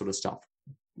of that sort of stuff.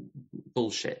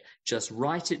 Bullshit. Just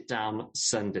write it down,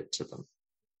 send it to them.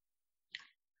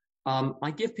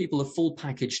 I give people a full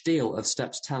package deal of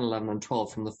steps 10, 11, and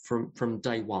 12 from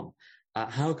day one.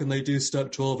 How can they do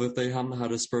step 12 if they haven't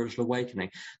had a spiritual awakening?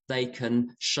 They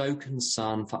can show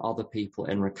concern for other people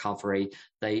in recovery.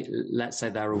 Let's say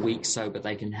they're a week sober,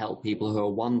 they can help people who are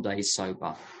 1 day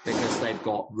sober because they've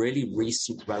got really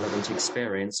recent relevant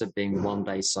experience of being 1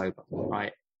 day sober,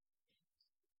 right?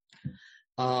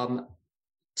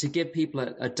 To give people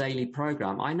a daily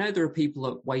program. I know there are people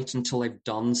that wait until they've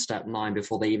done step 9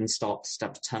 before they even start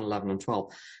steps 10, 11, and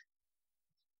 12.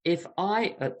 If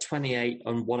I, at 28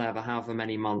 and whatever, however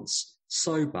many months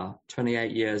sober,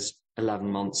 28 years, 11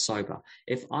 months sober,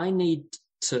 if I need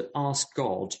to ask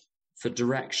God for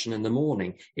direction in the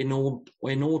morning in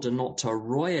order not to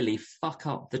royally fuck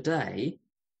up the day,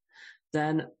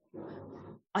 then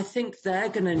I think they're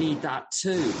going to need that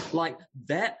too.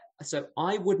 So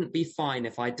I wouldn't be fine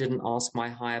if I didn't ask my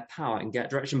higher power and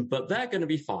get direction, but they're going to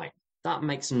be fine. That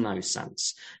makes no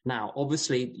sense. Now,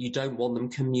 obviously, you don't want them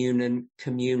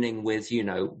communing with,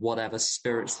 whatever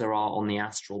spirits there are on the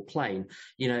astral plane.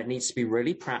 It needs to be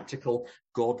really practical.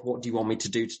 God, what do you want me to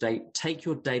do today? Take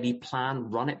your daily plan,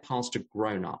 run it past a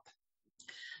grown-up.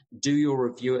 Do your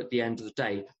review at the end of the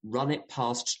day, run it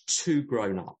past 2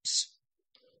 grown-ups.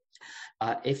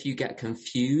 If you get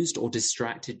confused or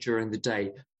distracted during the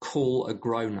day, call a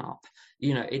grown-up.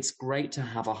 It's great to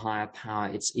have a higher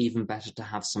power. It's even better to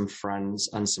have some friends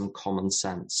and some common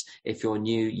sense. If you're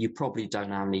new, you probably don't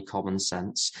have any common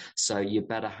sense, so you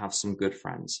better have some good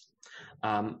friends.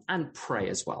 And pray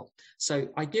as well. So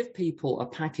I give people a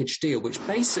package deal, which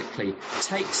basically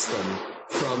takes them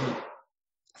from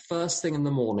first thing in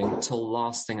the morning till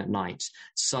last thing at night.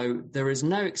 So there is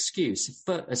no excuse.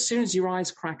 But as soon as your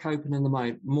eyes crack open in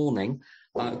the morning,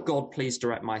 God, please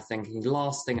direct my thinking.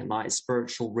 Last thing at night is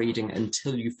spiritual reading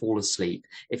until you fall asleep.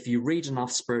 If you read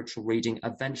enough spiritual reading,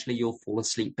 eventually you'll fall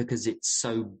asleep because it's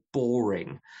so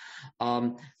boring.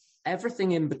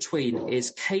 Everything in between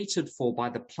is catered for by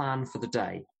the plan for the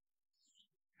day.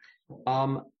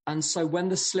 And so when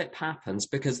the slip happens,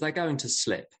 because they're going to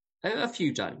slip, a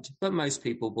few don't, but most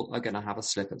people are going to have a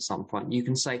slip at some point. You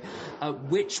can say, at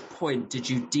which point did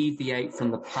you deviate from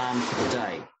the plan for the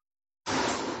day?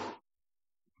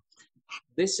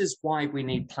 This is why we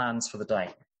need plans for the day.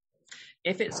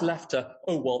 If it's left to,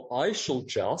 I shall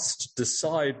just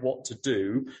decide what to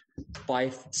do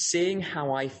by seeing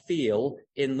how I feel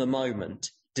in the moment,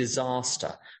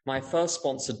 disaster. My first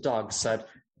sponsor, Doug, said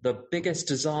the biggest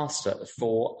disaster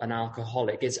for an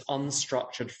alcoholic is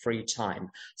unstructured free time.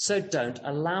 So don't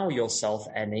allow yourself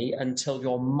any until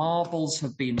your marbles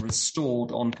have been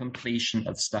restored on completion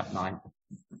of step 9.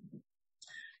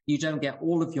 You don't get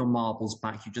all of your marbles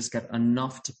back. You just get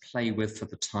enough to play with for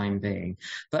the time being.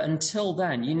 But until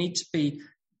then, you need to be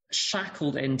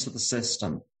shackled into the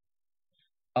system.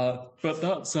 But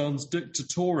that sounds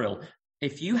dictatorial.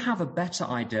 If you have a better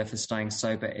idea for staying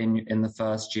sober in the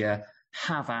first year,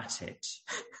 have at it.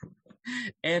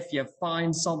 If you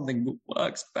find something that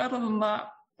works better than that,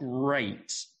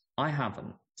 great. I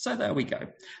haven't. So there we go.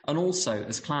 And also,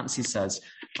 as Clancy says,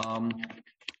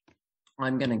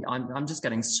 I'm just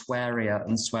getting swearier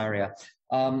and swearier.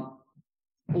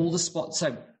 All the spots.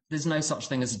 So there's no such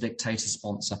thing as a dictator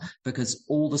sponsor, because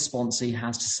all the sponsee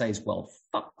has to say is, well,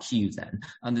 fuck you then.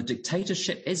 And the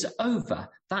dictatorship is over.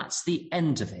 That's the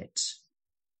end of it.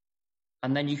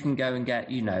 And then you can go and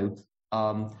get,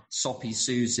 Soppy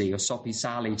Susie or Soppy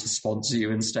Sally to sponsor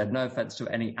you instead. No offense to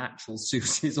any actual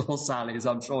Susies or Sallys.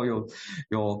 I'm sure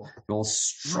you're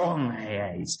strong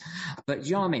AAs. But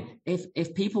you know what I mean?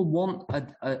 If people want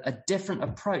a different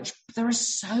approach, there are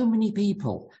so many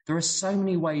people. There are so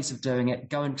many ways of doing it.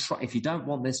 Go and try. If you don't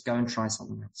want this, go and try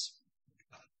something else.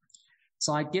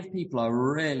 So I give people a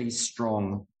really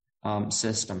strong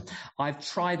system. I've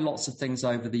tried lots of things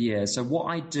over the years. So what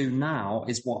I do now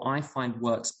is what I find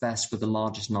works best with the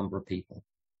largest number of people.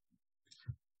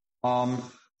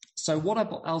 So what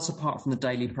else apart from the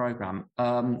daily program?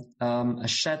 A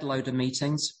shed load of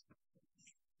meetings.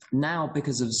 Now,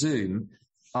 because of Zoom,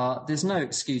 there's no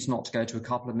excuse not to go to a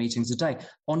couple of meetings a day.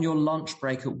 On your lunch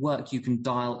break at work, you can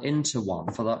dial into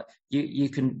one for that. You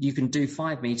can do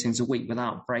 5 meetings a week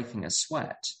without breaking a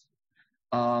sweat.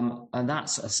 And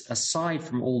that's aside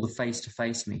from all the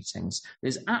face-to-face meetings.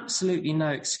 There's absolutely no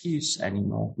excuse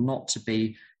anymore not to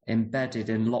be embedded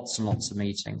in lots and lots of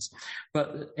meetings.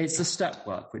 But it's the step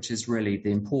work, which is really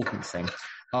the important thing.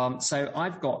 So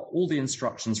I've got all the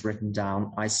instructions written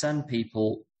down. I send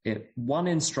people one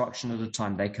instruction at a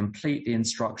time. They complete the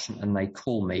instruction and they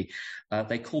call me.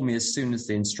 They call me as soon as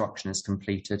the instruction is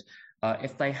completed.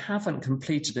 If they haven't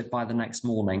completed it by the next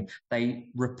morning, they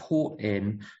report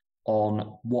in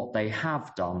on what they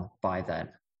have done by then.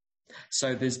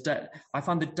 So I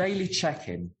find the daily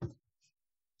check-in.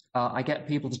 I get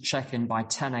people to check in by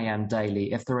 10 a.m.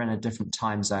 daily. If they're in a different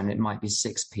time zone, it might be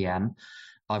 6 p.m.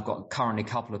 I've got currently a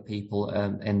couple of people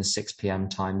in the 6 p.m.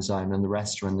 time zone, and the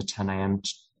rest are in the 10 a.m.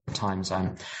 time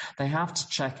zone. They have to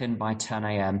check in by 10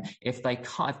 a.m. If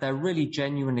they're really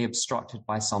genuinely obstructed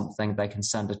by something, they can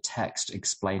send a text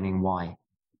explaining why.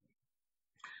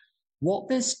 What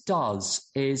this does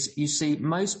is, you see,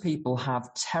 most people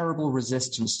have terrible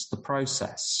resistance to the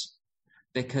process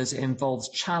because it involves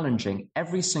challenging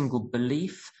every single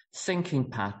belief,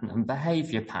 thinking pattern and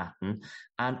behavior pattern,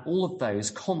 and all of those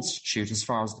constitute, as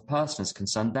far as the person is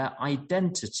concerned, their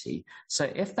identity.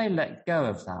 So if they let go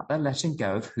of that, they're letting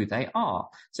go of who they are.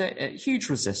 So huge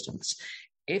resistance.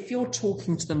 If you're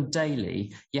talking to them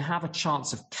daily, you have a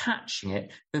chance of catching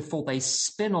it before they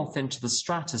spin off into the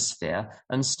stratosphere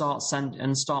and start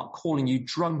calling you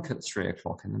drunk at 3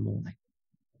 o'clock in the morning.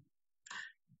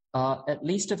 At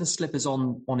least if a slip is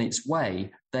on its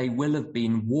way, they will have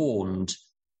been warned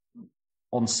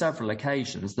on several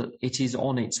occasions that it is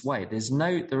on its way.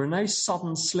 There are no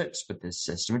sudden slips with this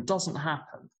system. It doesn't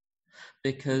happen,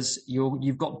 because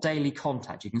you've got daily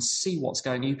contact. You can see what's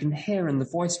going on. You can hear in the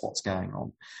voice what's going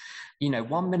on.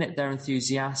 1 minute they're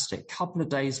enthusiastic. A couple of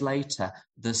days later,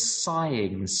 the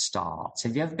sighing starts.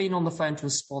 Have you ever been on the phone to a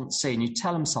sponsee and you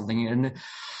tell them something and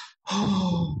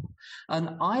and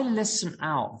I listen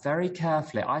out very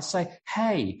carefully. I say,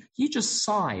 hey, you just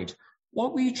sighed.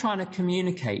 What were you trying to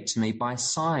communicate to me by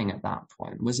sighing at that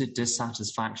point? Was it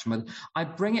dissatisfaction? I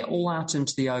bring it all out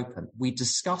into the open. We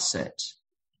discuss it.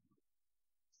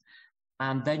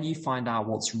 And then you find out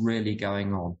what's really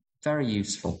going on. Very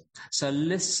useful. So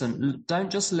listen,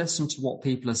 don't just listen to what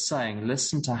people are saying,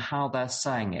 listen to how they're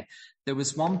saying it. There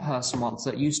was one person once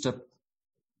that used to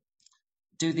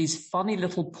do these funny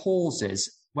little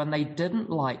pauses. When they didn't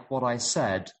like what I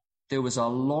said, there was a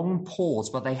long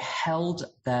pause where they held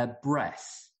their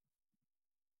breath.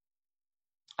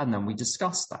 And then we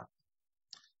discussed that.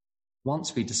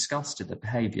 Once we discussed it, the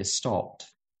behavior stopped.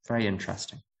 Very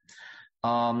interesting.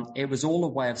 It was all a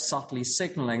way of subtly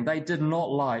signaling they did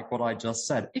not like what I just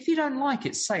said. If you don't like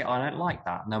it, say, I don't like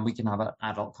that. And then we can have an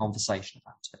adult conversation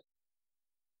about it.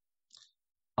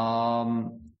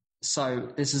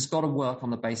 So this has got to work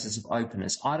on the basis of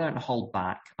openness. I don't hold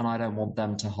back, and I don't want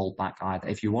them to hold back either.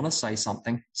 If you want to say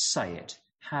something, say it.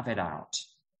 Have it out.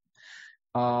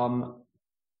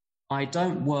 I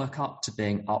don't work up to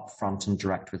being upfront and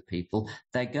direct with people.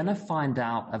 They're going to find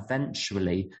out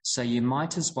eventually, so you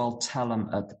might as well tell them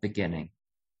at the beginning.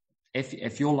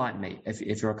 If you're like me,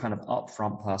 if you're a kind of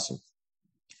upfront person.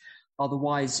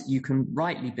 Otherwise, you can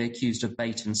rightly be accused of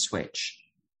bait and switch.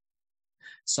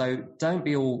 So don't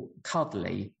be all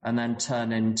cuddly and then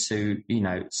turn into,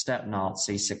 step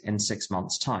Nazi in 6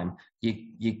 months' time.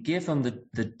 You give them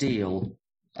the deal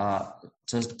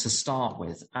to start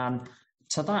with. And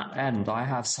to that end, I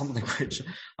have something which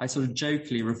I sort of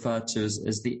jokingly refer to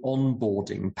as the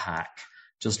onboarding pack,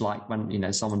 just like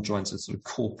when, someone joins a sort of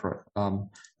corporate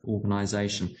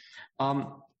organization.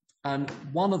 And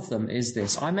one of them is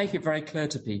this. I make it very clear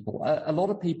to people. A lot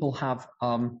of people have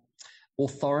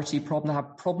authority problems. They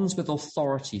have problems with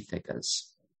authority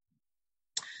figures.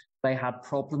 They had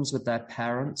problems with their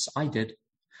parents. I did.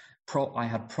 I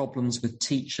had problems with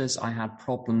teachers. I had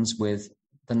problems with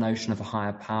the notion of a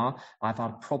higher power. I've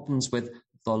had problems with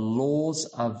the laws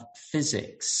of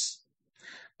physics.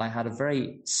 I had a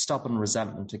very stubborn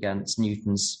resentment against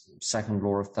Newton's second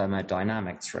law of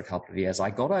thermodynamics for a couple of years.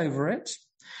 I got over it,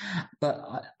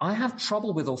 but I have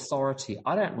trouble with authority.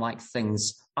 I don't like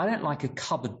a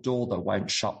cupboard door that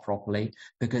won't shut properly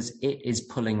because it is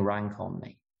pulling rank on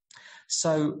me.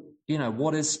 So,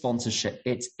 what is sponsorship?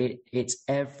 It's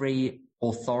every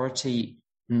authority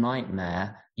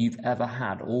nightmare you've ever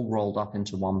had all rolled up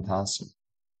into one person.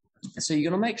 So you're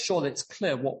going to make sure that it's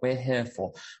clear what we're here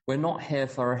for. We're not here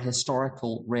for a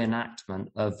historical reenactment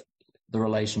of the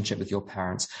relationship with your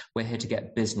parents. We're here to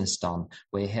get business done.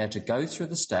 We're here to go through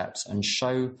the steps and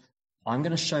I'm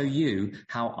going to show you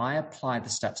how I apply the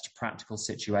steps to practical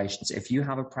situations. If you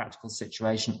have a practical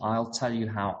situation, I'll tell you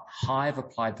how I've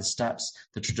applied the steps,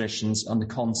 the traditions, and the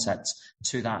concepts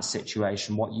to that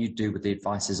situation. What you do with the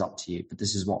advice is up to you, but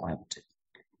this is what I will do.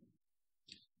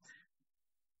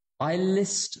 I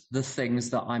list the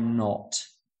things that I'm not,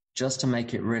 just to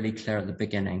make it really clear at the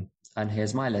beginning. And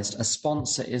here's my list. A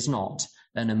sponsor is not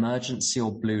an emergency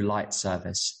or blue light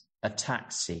service, a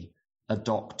taxi, a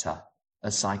doctor, a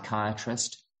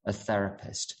psychiatrist, a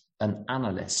therapist, an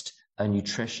analyst, a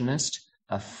nutritionist,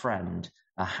 a friend,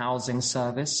 a housing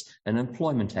service, an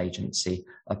employment agency,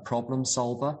 a problem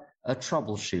solver, a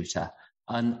troubleshooter,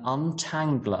 an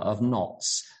untangler of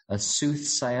knots, a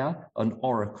soothsayer, an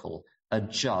oracle, a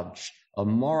judge, a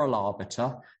moral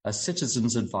arbiter, a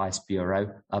citizens' advice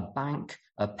bureau, a bank,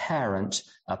 a parent,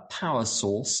 a power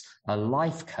source, a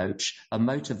life coach, a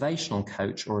motivational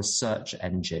coach, or a search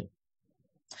engine.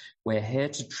 We're here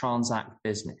to transact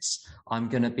business. I'm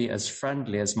going to be as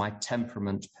friendly as my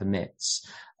temperament permits.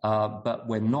 But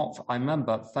we're not. I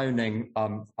remember phoning,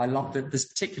 I love this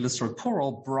particular story. Poor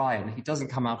old Brian, he doesn't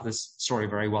come out of this story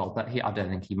very well, but I don't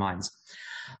think he minds.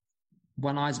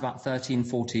 When I was about 13,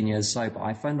 14 years sober,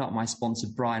 I phoned up my sponsor,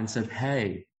 Brian, and said,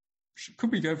 hey,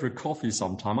 could we go for a coffee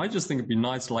sometime? I just think it'd be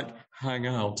nice to hang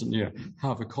out and,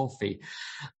 have a coffee.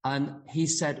 And he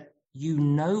said,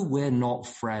 we're not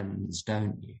friends,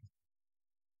 don't you?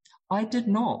 I did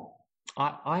not.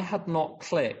 I had not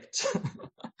clicked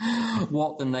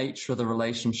what the nature of the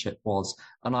relationship was.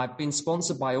 And I've been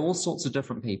sponsored by all sorts of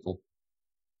different people.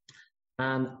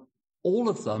 And all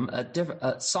of them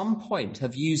at some point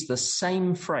have used the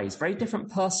same phrase. Very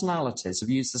different personalities have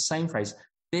used the same phrase.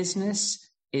 Business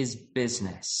is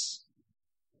business.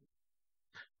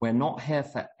 We're not here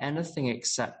for anything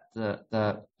except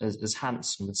as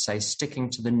Hanson would say, sticking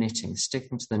to the knitting,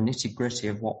 sticking to the nitty-gritty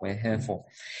of what we're here for.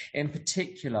 In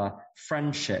particular,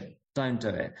 friendship, don't do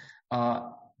it.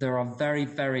 There are very,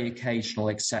 very occasional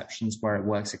exceptions where it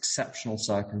works, exceptional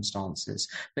circumstances.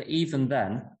 But even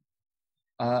then,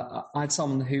 I had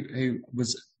someone who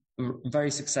was very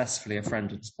successfully a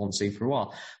friend and sponsee for a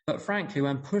while. But frankly,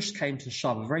 when push came to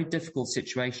shove, a very difficult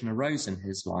situation arose in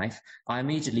his life. I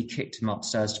immediately kicked him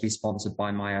upstairs to be sponsored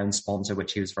by my own sponsor,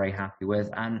 which he was very happy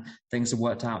with, and things have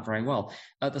worked out very well.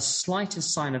 At the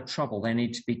slightest sign of trouble, they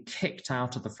need to be kicked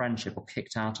out of the friendship or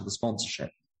kicked out of the sponsorship.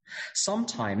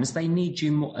 Sometimes they need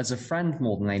you more as a friend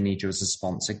more than they need you as a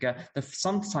sponsor.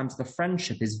 Sometimes the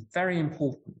friendship is very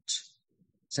important.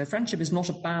 So friendship is not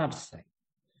a bad thing.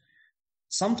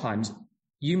 Sometimes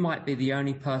you might be the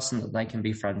only person that they can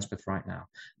be friends with right now,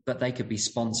 but they could be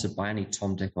sponsored by any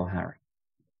Tom, Dick, or Harry.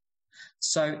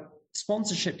 So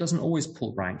sponsorship doesn't always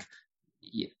pull rank.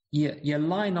 You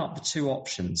line up the two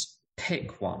options.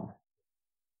 Pick one.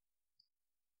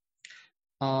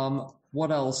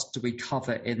 What else do we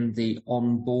cover in the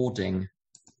onboarding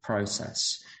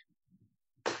process?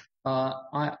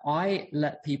 I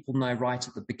let people know right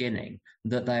at the beginning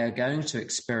that they are going to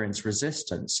experience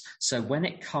resistance. So when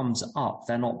it comes up,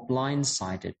 they're not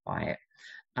blindsided by it.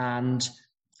 And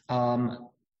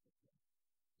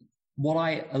what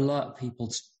I alert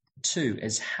people to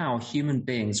is how human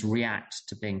beings react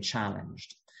to being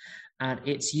challenged. And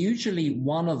it's usually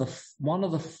one of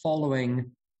the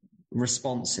following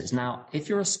responses. Now, if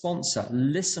you're a sponsor,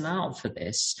 listen out for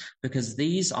this, because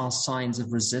these are signs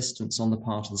of resistance on the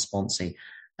part of the sponsee.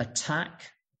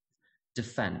 Attack,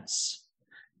 defense,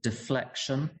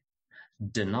 deflection,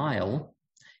 denial,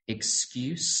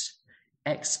 excuse,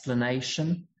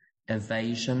 explanation,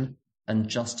 evasion, and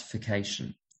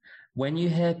justification. When you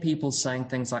hear people saying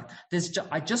things like,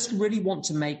 I just really want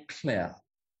to make clear,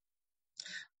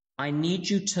 I need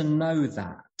you to know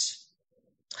that.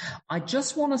 I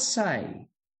just want to say,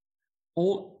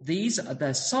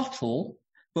 they're subtle,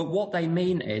 but what they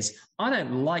mean is, I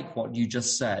don't like what you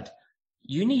just said.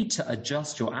 You need to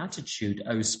adjust your attitude,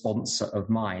 oh sponsor of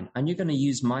mine, and you're going to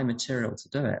use my material to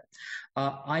do it.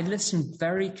 I listen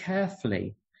very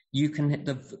carefully. You can hit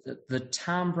the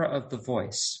timbre of the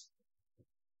voice.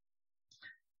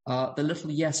 The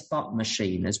little yes, but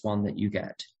machine is one that you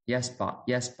get. Yes, but,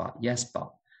 yes, but, yes,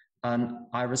 but. And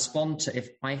I respond to, if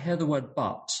I hear the word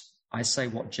but, I say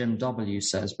what Jim W.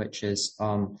 says, which is,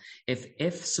 if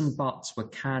ifs and buts were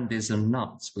candies and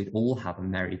nuts, we'd all have a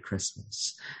Merry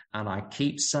Christmas. And I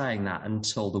keep saying that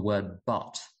until the word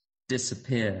but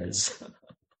disappears.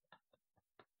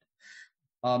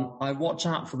 I watch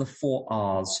out for the 4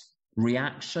 R's: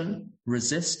 reaction,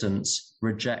 resistance,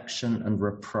 rejection, and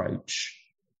reproach.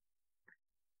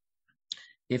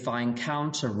 If I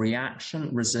encounter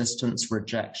reaction, resistance,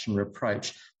 rejection,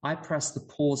 reproach, I press the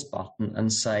pause button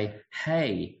and say,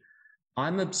 hey,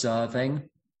 I'm observing,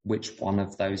 which one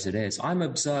of those it is. I'm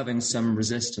observing some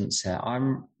resistance here.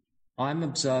 I'm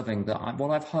observing that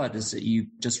what I've heard is that you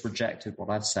just rejected what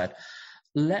I've said.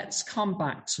 Let's come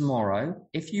back tomorrow.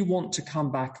 If you want to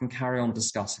come back and carry on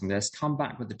discussing this, come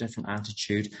back with a different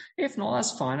attitude. If not,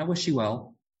 that's fine. I wish you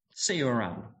well. See you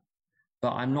around.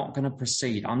 But I'm not going to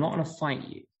proceed. I'm not going to fight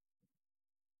you.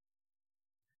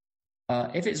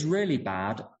 If it's really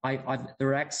bad, there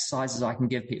are exercises I can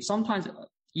give people. Sometimes,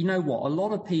 you know what? A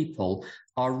lot of people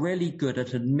are really good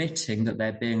at admitting that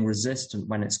they're being resistant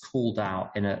when it's called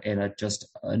out in a just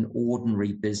an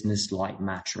ordinary business-like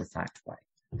matter-of-fact way.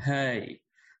 Hey,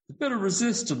 a bit of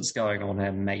resistance going on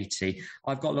here, matey.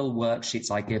 I've got little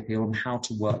worksheets I give people on how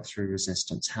to work through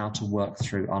resistance, how to work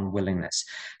through unwillingness,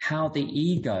 how the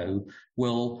ego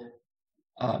will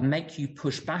make you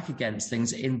push back against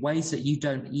things in ways that you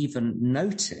don't even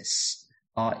notice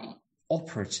are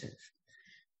operative.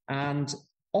 And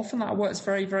often that works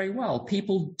very, very well.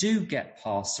 People do get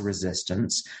past the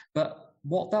resistance, but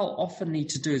what they'll often need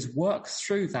to do is work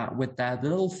through that with their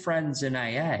little friends in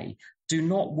AA. Do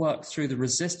not work through the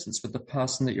resistance with the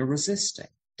person that you're resisting.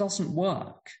 It doesn't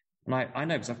work. And I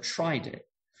know because I've tried it.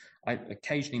 I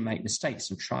occasionally make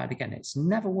mistakes and try it again. It's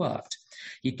never worked.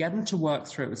 You get them to work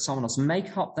through it with someone else,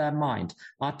 make up their mind.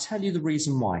 I'll tell you the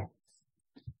reason why.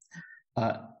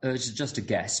 It's just a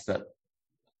guess, but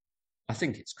I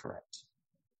think it's correct.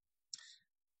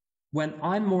 When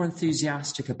I'm more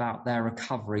enthusiastic about their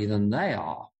recovery than they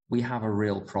are, we have a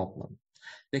real problem.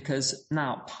 Because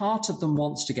now part of them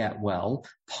wants to get well,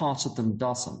 part of them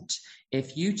doesn't.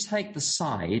 If you take the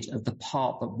side of the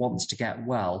part that wants to get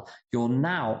well, you're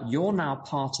now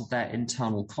part of their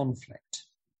internal conflict.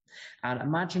 And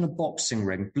imagine a boxing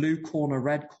ring, blue corner,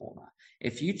 red corner.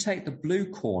 If you take the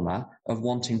blue corner of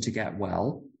wanting to get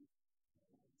well,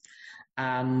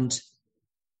 and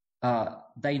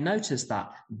they notice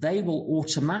that, they will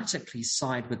automatically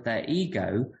side with their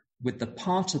ego, with the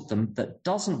part of them that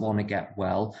doesn't want to get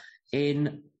well,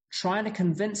 in trying to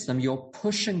convince them you're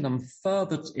pushing them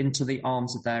further into the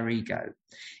arms of their ego.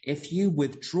 If you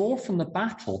withdraw from the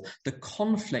battle, the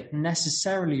conflict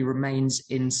necessarily remains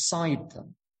inside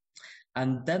them.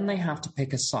 And then they have to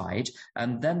pick a side,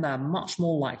 and then they're much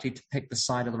more likely to pick the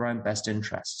side of their own best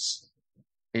interests.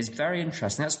 It's very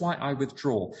interesting. That's why I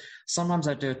withdraw. Sometimes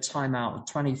I do a timeout of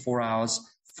 24 hours,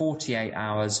 48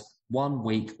 hours, 1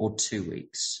 week, or 2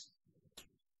 weeks.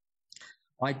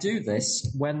 I do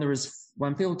this when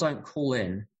people don't call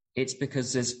in. It's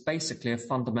because there's basically a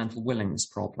fundamental willingness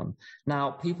problem. Now,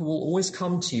 people will always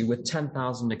come to you with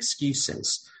 10,000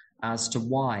 excuses as to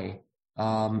why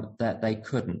that they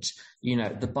couldn't. You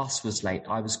know, the bus was late.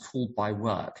 I was called by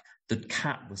work. The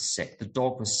cat was sick. The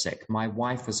dog was sick. My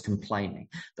wife was complaining.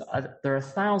 There are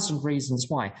 1,000 reasons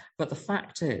why. But the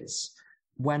fact is,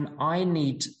 when I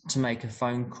need to make a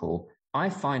phone call, I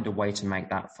find a way to make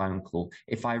that phone call.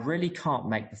 If I really can't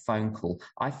make the phone call,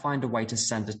 I find a way to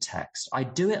send a text. I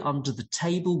do it under the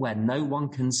table where no one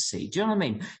can see. Do you know what I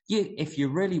mean? If you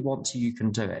really want to, you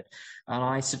can do it. And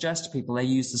I suggest to people they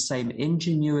use the same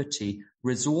ingenuity,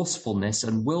 resourcefulness,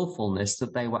 and willfulness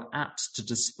that they were apt to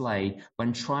display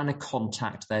when trying to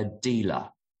contact their dealer.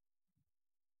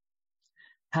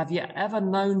 Have you ever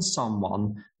known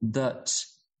someone that,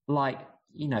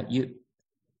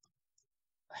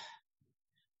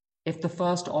 if the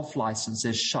first off license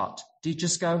is shut, do you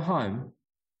just go home?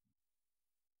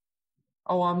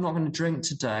 Oh, I'm not going to drink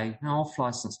today. No, off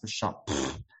license was shut.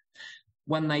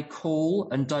 When they call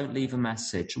and don't leave a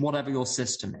message, whatever your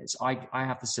system is, I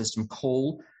have the system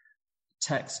call,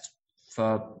 text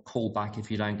for call back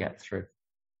if you don't get through.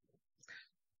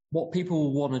 What people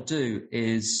will want to do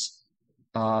is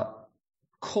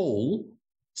call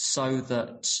so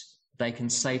that they can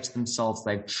say to themselves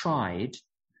they've tried,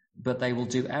 but they will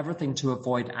do everything to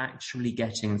avoid actually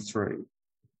getting through.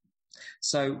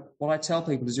 So what I tell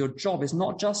people is your job is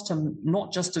not just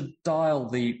to dial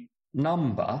the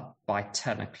number by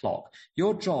 10 o'clock.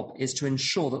 Your job is to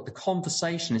ensure that the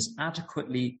conversation is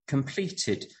adequately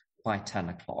completed by 10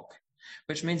 o'clock,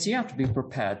 which means you have to be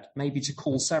prepared maybe to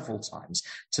call several times,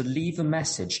 to leave a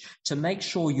message, to make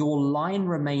sure your line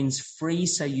remains free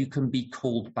so you can be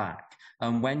called back.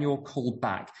 And when you're called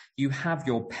back, you have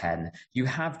your pen, you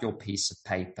have your piece of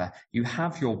paper, you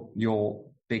have your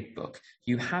big book,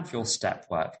 you have your step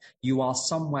work, you are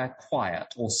somewhere quiet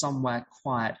or somewhere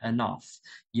quiet enough.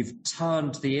 You've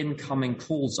turned the incoming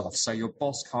calls off so your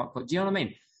boss can't call. Do you know what I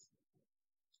mean?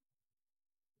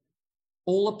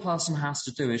 All a person has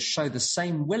to do is show the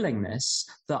same willingness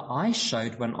that I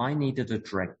showed when I needed a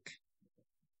drink.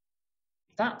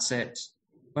 That's it.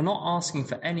 We're not asking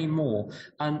for any more.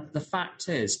 And the fact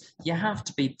is, you have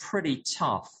to be pretty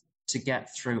tough to get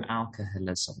through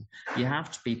alcoholism. You have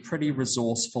to be pretty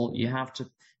resourceful. You have to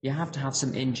have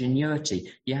some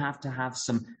ingenuity. You have to have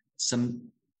some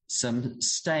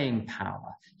staying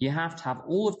power. You have to have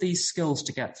all of these skills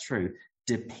to get through.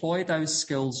 Deploy those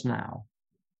skills now.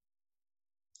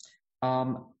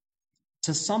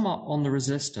 To sum up on the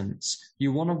resistance,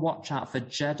 you want to watch out for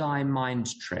Jedi mind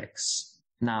tricks.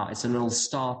 Now, it's a little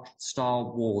Star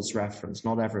Wars reference.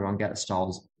 Not everyone gets Star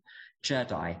Wars.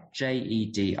 Jedi,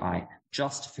 J-E-D-I,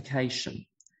 justification,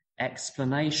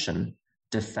 explanation,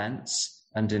 defense,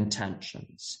 and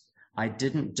intentions. I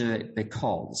didn't do it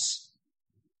because.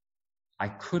 I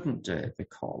couldn't do it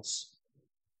because.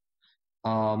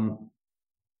 I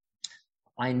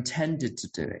intended to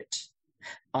do it.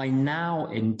 I now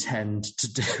intend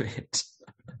to do it.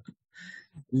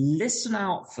 Listen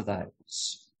out for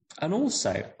those. And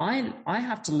also, I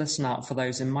have to listen out for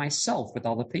those in myself with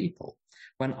other people.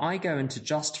 When I go into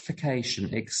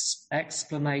justification,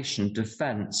 explanation,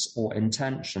 defense, or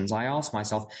intentions, I ask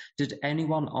myself, did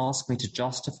anyone ask me to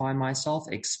justify myself,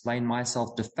 explain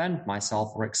myself, defend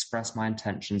myself, or express my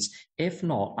intentions? If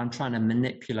not, I'm trying to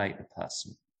manipulate the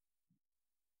person.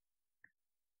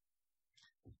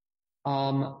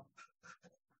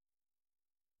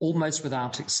 Almost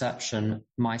without exception,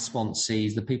 my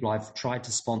sponsees, the people I've tried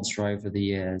to sponsor over the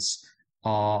years,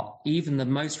 are even the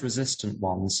most resistant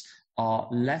ones, are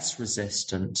less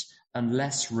resistant and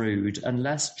less rude and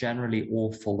less generally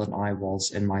awful than I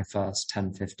was in my first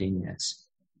 10, 15 years.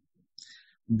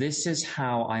 This is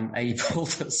how I'm able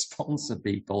to sponsor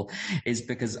people, is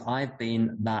because I've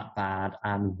been that bad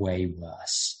and way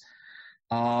worse.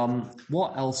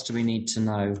 What else do we need to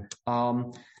know?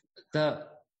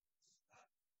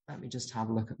 Let me just have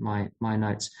a look at my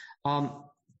notes.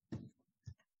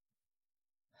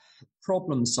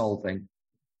 Problem solving.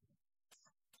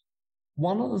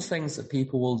 One of the things that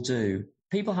people will do,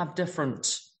 people are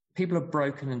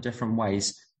broken in different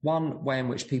ways. One way in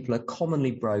which people are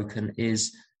commonly broken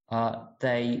is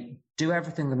they do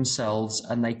everything themselves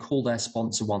and they call their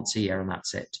sponsor once a year and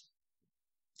that's it.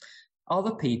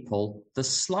 Other people, the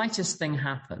slightest thing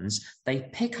happens, they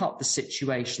pick up the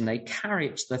situation, they carry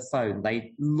it to their phone,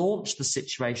 they launch the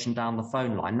situation down the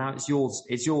phone line. Now it's yours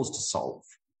to solve.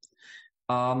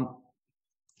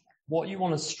 What you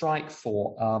want to strike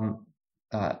for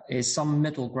is some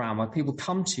middle ground where people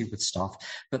come to you with stuff,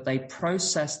 but they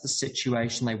process the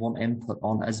situation they want input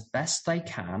on as best they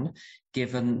can,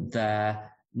 given their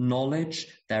knowledge,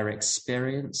 their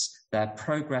experience, their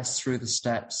progress through the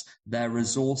steps, their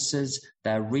resources,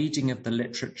 their reading of the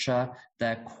literature,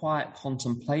 their quiet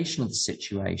contemplation of the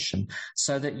situation,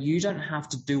 so that you don't have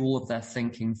to do all of their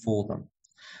thinking for them.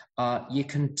 You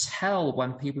can tell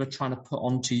when people are trying to put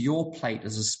onto your plate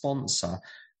as a sponsor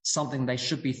something they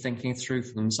should be thinking through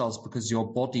for themselves, because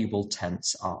your body will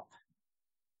tense up.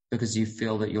 because you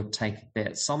feel that you're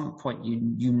at some point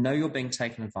you know you're being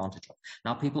taken advantage of.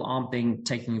 Now, people aren't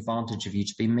taking advantage of you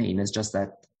to be mean. It's just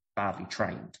they're badly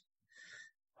trained,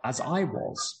 as I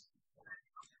was.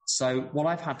 So what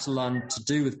I've had to learn to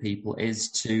do with people is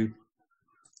to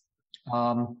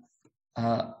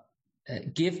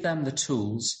give them the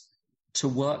tools to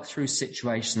work through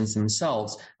situations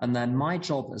themselves. And then my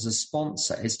job as a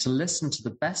sponsor is to listen to the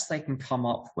best they can come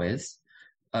up with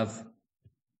of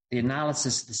the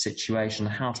analysis of the situation,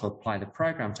 how to apply the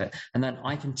program to it, and then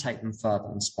I can take them further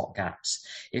and spot gaps.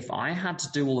 If I had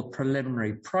to do all the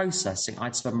preliminary processing,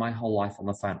 I'd spend my whole life on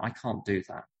the phone. I can't do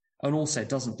that. And also, it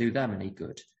doesn't do them any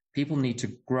good. People need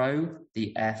to grow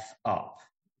the F up.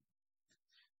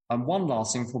 And one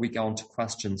last thing before we go on to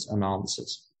questions and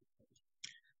answers.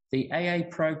 The AA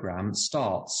program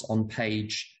starts on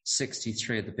page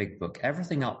 63 of the big book.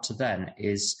 Everything up to then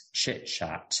is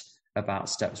chit-chat about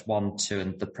steps 1, 2,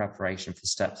 and the preparation for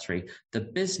step 3. The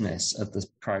business of the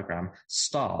program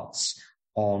starts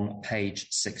on page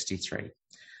 63.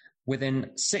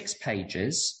 Within 6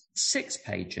 pages,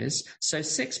 so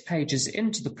 6 pages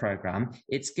into the program,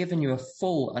 it's given you a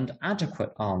full and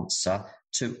adequate answer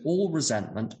to all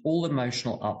resentment, all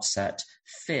emotional upset,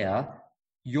 fear,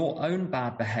 your own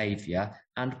bad behavior,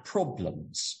 and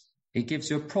problems. It gives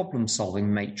you a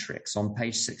problem-solving matrix on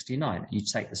page 69. You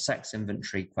take the sex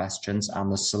inventory questions and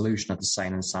the solution of the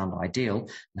sane and sound ideal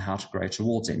and how to grow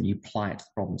towards it, and you apply it to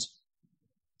the problems.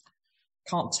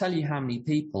 Can't tell you how many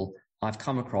people I've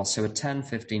come across who are 10,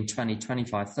 15, 20,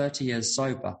 25, 30 years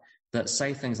sober that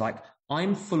say things like,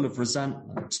 I'm full of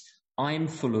resentment, I'm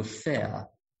full of fear,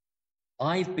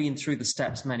 I've been through the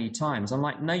steps many times. I'm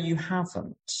like, no, you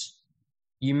haven't.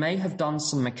 You may have done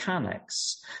some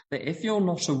mechanics, but if you're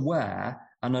not aware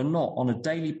and are not on a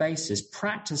daily basis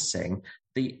practicing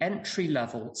the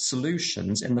entry-level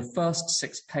solutions in the first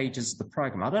 6 pages of the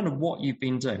program, I don't know what you've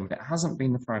been doing, but it hasn't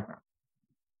been the program.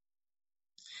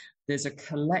 There's a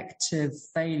collective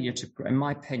failure in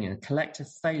my opinion, a collective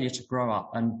failure to grow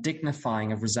up and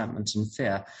dignifying of resentment and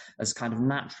fear as kind of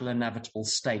natural, inevitable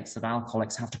states that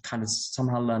alcoholics have to kind of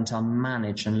somehow learn to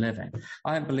manage and live in.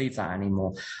 I don't believe that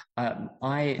anymore.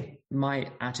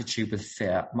 My attitude with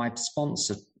fear, my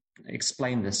sponsor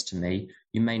explained this to me.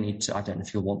 You may need to, I don't know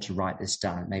if you'll want to write this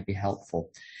down, it may be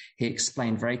helpful. He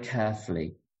explained very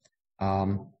carefully,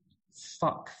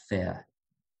 fuck fear.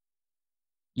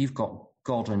 You've got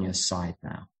God on your side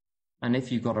now. And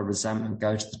if you've got a resentment,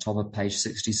 go to the top of page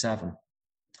 67.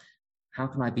 How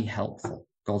can I be helpful?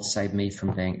 God save me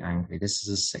from being angry. This is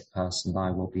a sick person, thy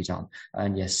will be done.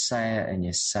 And you say it and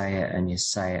you say it and you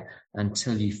say it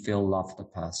until you feel love for the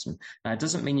person. Now, it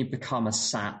doesn't mean you become a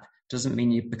sap, doesn't mean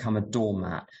you become a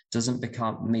doormat, doesn't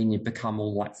mean you become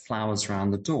all like flowers around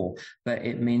the door, but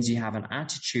it means you have an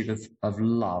attitude of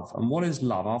love. And what is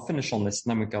love? I'll finish on this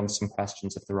and then we'll go on to some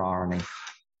questions if there are any.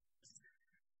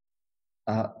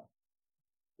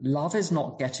 Love is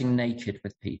not getting naked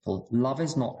with people. Love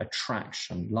is not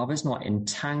attraction. Love is not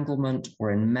entanglement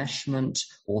or enmeshment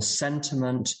or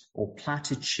sentiment or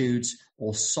platitudes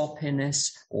or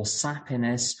soppiness or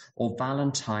sappiness or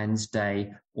Valentine's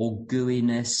Day or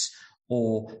gooiness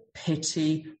or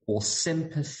pity or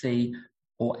sympathy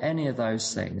or any of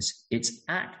those things. It's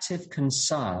active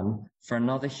concern for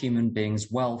another human being's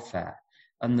welfare.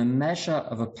 And the measure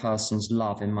of a person's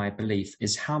love, in my belief,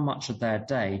 is how much of their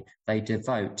day they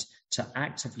devote to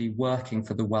actively working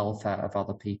for the welfare of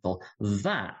other people.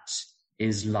 That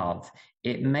is love.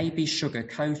 It may be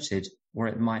sugar-coated or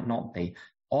it might not be.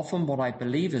 Often what I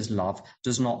believe is love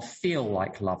does not feel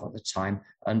like love at the time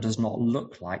and does not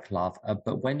look like love.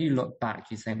 But when you look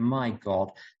back, you think, my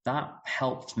God, that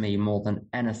helped me more than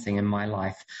anything in my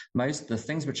life. Most of the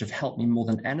things which have helped me more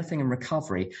than anything in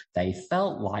recovery, they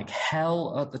felt like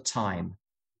hell at the time.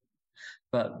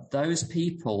 But those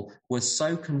people were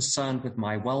so concerned with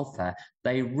my welfare,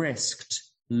 they risked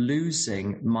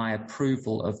losing my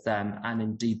approval of them and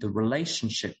indeed the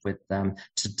relationship with them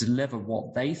to deliver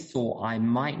what they thought I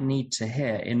might need to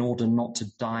hear in order not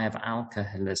to die of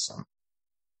alcoholism.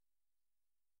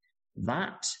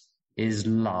 That is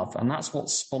love, and that's what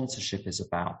sponsorship is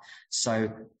about.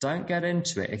 So don't get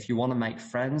into it if you want to make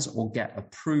friends or get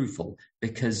approval,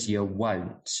 because you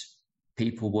won't.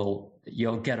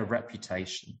 You'll get a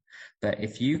reputation. But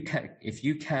if you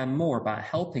care more about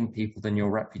helping people than your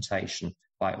reputation,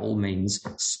 by all means,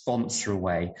 sponsor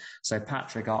away. So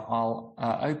Patrick, I'll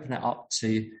open it up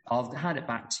I'll hand it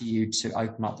back to you to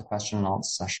open up the question and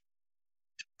answer session.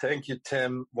 Thank you,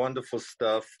 Tim. Wonderful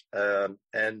stuff.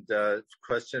 And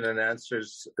question and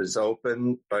answers is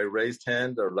open by raised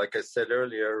hand, or like I said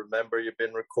earlier, remember you've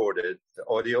been recorded,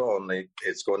 audio only.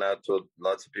 It's going out to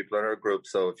lots of people in our group.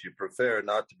 So if you prefer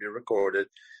not to be recorded,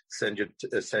 send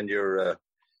your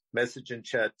message in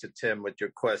chat to Tim with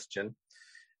your question.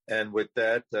 And with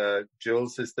that,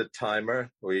 Jules is the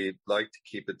timer. We'd like to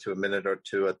keep it to a minute or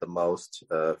two at the most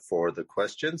for the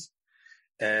questions.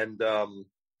 And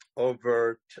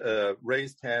over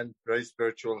raised hand, raised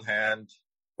virtual hand,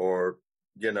 or,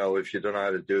 if you don't know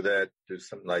how to do that, do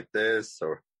something like this,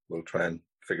 or we'll try and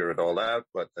figure it all out.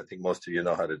 But I think most of you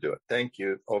know how to do it. Thank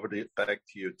you. Back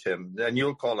to you, Tim. And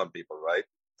you'll call on people, right?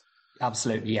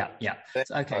 Absolutely, yeah.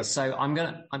 Okay, so I'm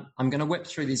gonna whip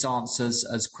through these answers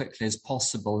as quickly as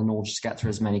possible in order to get through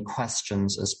as many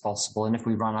questions as possible. And if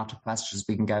we run out of questions,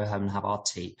 we can go home and have our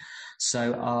tea.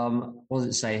 So, what does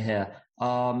it say here?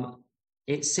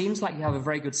 It seems like you have a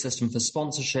very good system for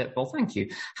sponsorship. Well, thank you.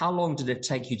 How long did it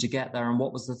take you to get there, and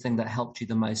what was the thing that helped you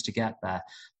the most to get there?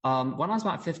 When I was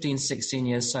about 15, 16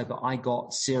 years sober, I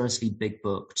got seriously big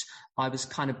booked. I was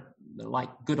kind of like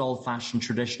good old-fashioned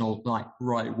traditional, like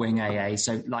right-wing AA,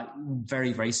 so like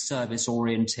very, very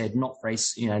service-oriented, not very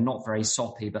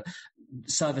soppy, but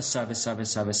service.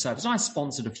 And I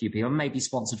sponsored a few people, maybe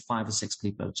sponsored 5 or 6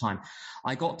 people at a time.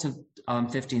 I got to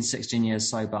 15, 16 years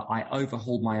sober. I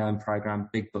overhauled my own program,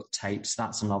 Big Book Tapes.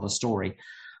 That's another story.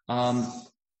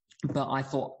 But I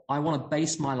thought, I want to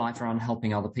base my life around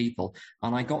helping other people.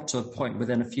 And I got to a point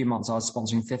within a few months, I was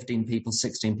sponsoring 15 people,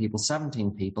 16 people,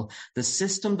 17 people. The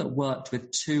system that worked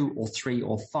with 2 or 3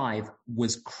 or 5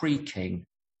 was creaking.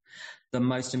 The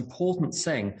most important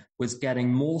thing was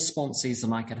getting more sponsees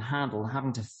than I could handle,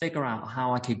 having to figure out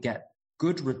how I could get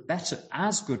good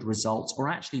results, or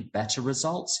actually better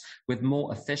results with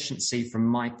more efficiency from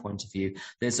my point of view.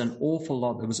 There was an awful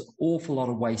lot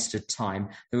of wasted time.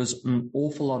 There was an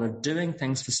awful lot of doing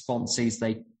things for sponsees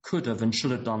they could have and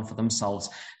should have done for themselves.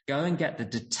 Go and get the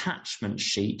detachment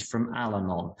sheet from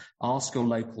al-anon. Ask your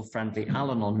local friendly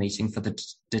al-anon meeting for the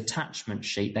detachment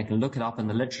sheet. They can look it up in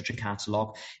the literature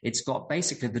catalogue. It's got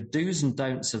basically the do's and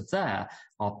don'ts of there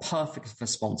are perfect for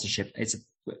sponsorship.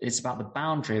 It's about the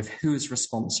boundary of who is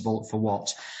responsible for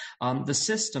what. The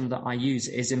system that I use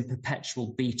is in perpetual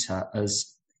beta,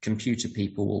 as computer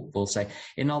people will say.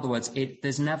 In other words,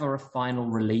 there's never a final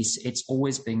release. It's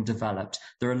always being developed.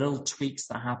 There are little tweaks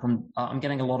that happen. I'm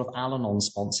getting a lot of al-anon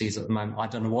sponsees at the moment. I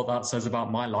don't know what that says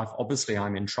about my life. Obviously,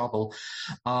 I'm in trouble.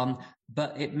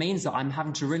 But it means that I'm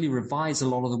having to really revise a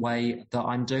lot of the way that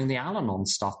I'm doing the al-anon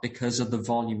stuff because of the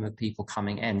volume of people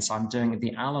coming in. So I'm doing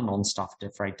the al-anon stuff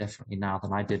very differently now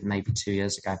than I did maybe 2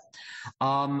 years ago.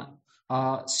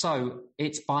 So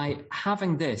it's by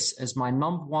having this as my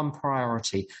number one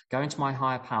priority, going to my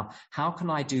higher power. How can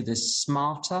I do this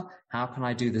smarter? How can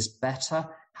I do this better?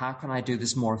 How can I do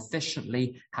this more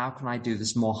efficiently? How can I do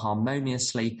this more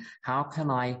harmoniously? How can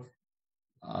I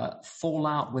fall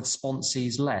out with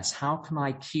sponsees less? How can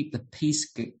I keep the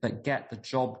peace but get the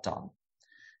job done?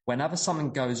 Whenever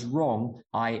something goes wrong,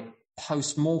 I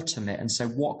post-mortem it and say,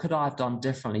 what could I have done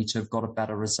differently to have got a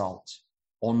better result?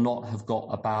 Or not have got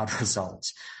a bad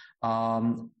result.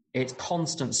 It's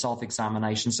constant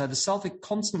self-examination. So the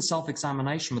constant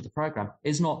self-examination with the program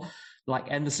is not like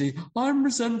endlessly, I'm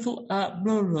resentful at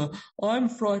blah, blah, I'm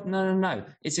frightened. No.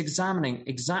 It's examining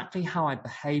exactly how I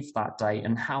behaved that day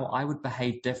and how I would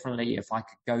behave differently if I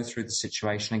could go through the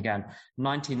situation again.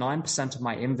 99% of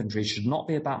my inventory should not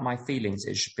be about my feelings.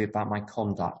 It should be about my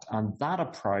conduct. And that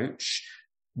approach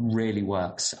really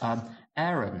works.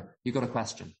 Aaron, you got a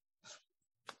question?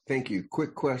 Thank you.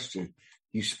 Quick question.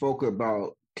 You spoke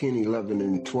about 10, 11,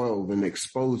 and 12 and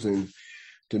exposing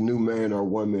the new man or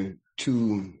woman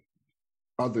to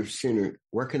other-centered.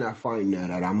 Where can I find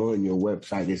that at? I'm on your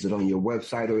website. Is it on your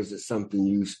website, or is it something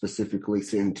you specifically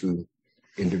send to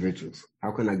individuals?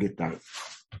 How can I get that?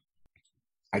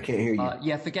 I can't hear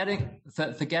you. For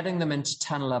getting them into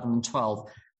 10, 11, and 12.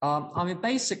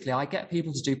 Basically, I get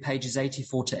people to do pages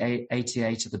 84 to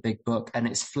 88 of the big book, and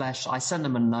it's flesh. I send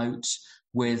them a note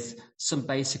with some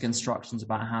basic instructions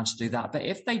about how to do that. But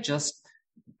if they just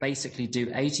basically do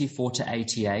 84 to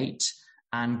 88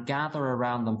 and gather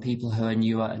around them people who are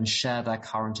newer and share their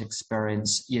current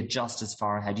experience, you're just as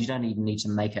far ahead. You don't even need to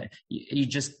make it. You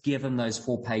just give them those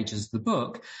 4 pages of the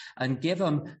book and give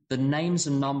them the names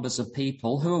and numbers of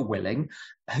people who are willing,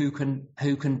 who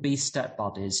can be step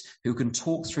buddies, who can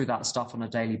talk through that stuff on a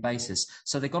daily basis.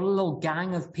 So they've got a little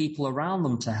gang of people around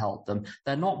them to help them.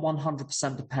 They're not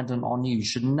 100% dependent on you. You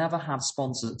should never have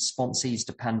sponsees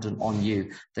dependent on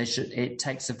you. It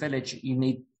takes a village. You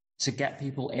need to get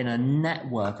people in a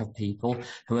network of people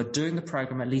who are doing the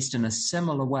program at least in a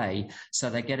similar way. So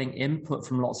they're getting input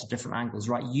from lots of different angles,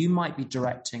 right? You might be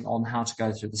directing on how to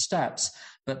go through the steps,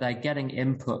 but they're getting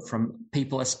input from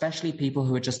people, especially people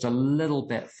who are just a little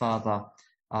bit further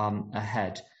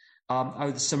ahead.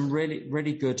 There's some really,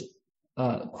 really good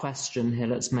question here.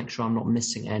 Let's make sure I'm not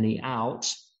missing any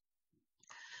out.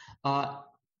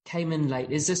 Came in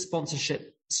late. Is this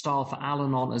sponsorship style for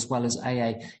al-anon as well as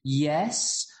AA?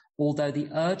 Yes, although the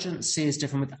urgency is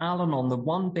different. With al-anon, the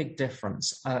one big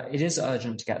difference, it is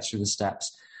urgent to get through the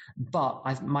steps.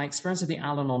 But my experience of the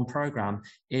al-anon program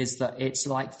is that it's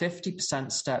like 50%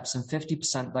 steps and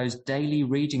 50% those daily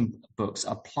reading books,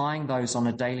 applying those on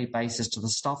a daily basis to the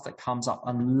stuff that comes up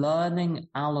and learning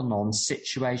al-anon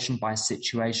situation by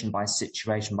situation by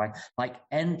situation by like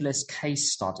endless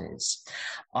case studies.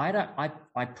 I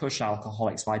push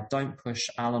alcoholics, but I don't push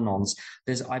al-anons.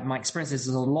 My experience is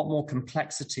there's a lot more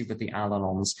complexity with the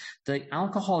al-anons. The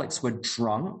alcoholics were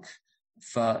drunk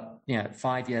for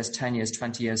 5 years, 10 years,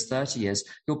 20 years, 30 years.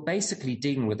 You're basically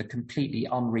dealing with a completely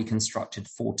unreconstructed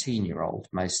 14-year-old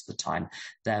most of the time.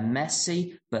 They're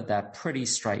messy, but they're pretty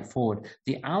straightforward.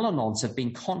 The al-anons have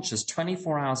been conscious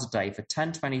 24 hours a day for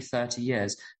 10, 20, 30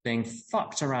 years, being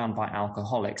fucked around by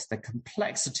alcoholics. The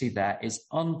complexity there is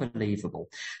unbelievable.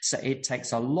 So it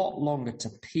takes a lot longer to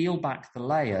peel back the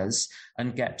layers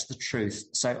and get to the truth.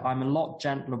 So I'm a lot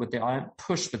gentler I don't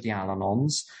push with the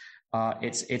al-anons.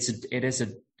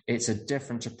 It's a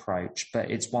different approach, but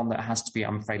it's one that has to be,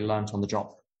 I'm afraid, learnt on the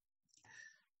job.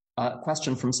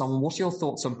 Question from someone: what are your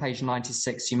thoughts on page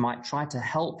 96? You might try to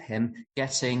help him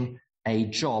getting a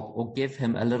job or give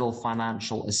him a little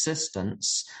financial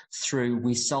assistance through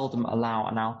 "we seldom allow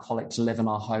an alcoholic to live in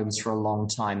our homes for a long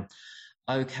time."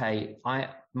 Okay,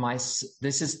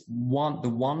 this is the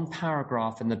one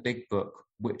paragraph in the big book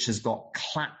which has got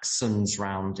klaxons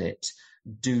round it.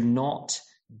 Do not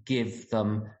give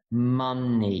them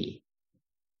money.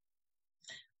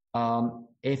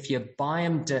 If you buy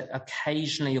them,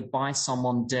 occasionally you buy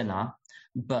someone dinner,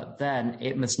 but then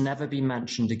it must never be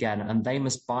mentioned again, and they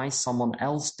must buy someone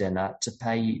else dinner to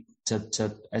pay,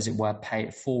 to as it were, pay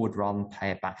it forward rather than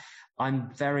pay it back. I'm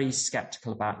very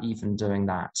skeptical about even doing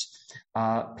that.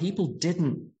 People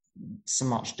didn't so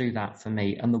much do that for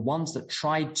me, and the ones that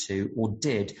tried to or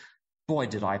did, boy,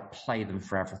 did I play them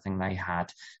for everything they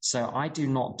had. So I do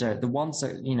not do it. The ones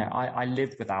that, I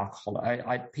lived with alcohol.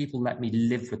 People let me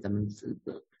live with them,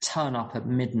 turn up at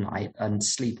midnight and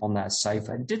sleep on their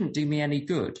sofa. It didn't do me any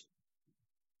good.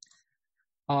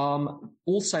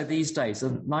 Also, these days, the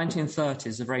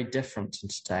 1930s are very different to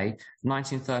today.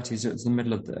 1930s, it was the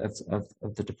middle of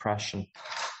the Depression.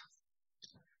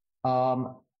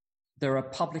 There are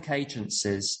public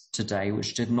agencies today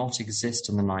which did not exist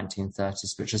in the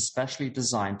 1930s, which are specially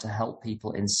designed to help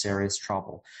people in serious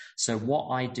trouble. So what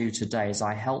I do today is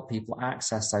I help people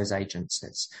access those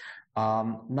agencies.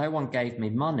 No one gave me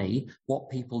money.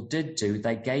 What people did do,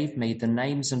 they gave me the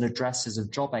names and addresses of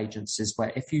job agencies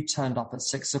where if you turned up at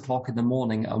 6 o'clock in the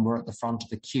morning and were at the front of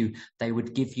the queue, they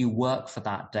would give you work for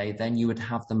that day. Then you would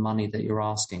have the money that you're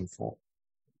asking for.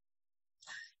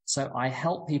 So I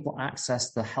help people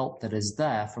access the help that is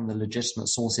there from the legitimate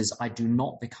sources. I do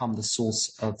not become the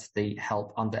source of the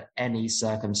help under any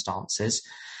circumstances.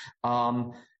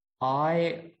 I'm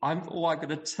going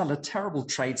to tell a terrible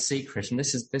trade secret, and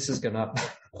this is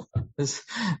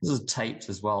taped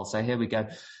as well. So here we go.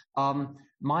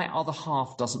 My other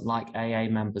half doesn't like AA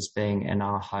members being in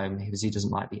our home because he doesn't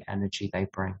like the energy they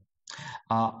bring.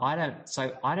 I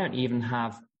don't even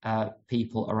have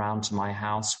people around to my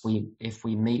house. If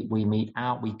we meet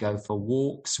out, we go for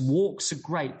walks. Walks are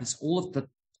great because all of the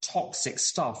toxic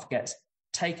stuff gets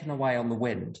taken away on the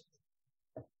wind.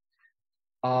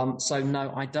 So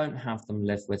no, I don't have them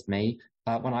live with me.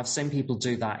 When I've seen people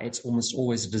do that, it's almost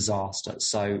always a disaster.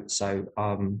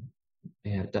 I'm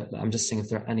just seeing if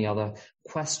there are any other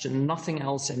questions. Nothing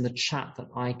else in the chat that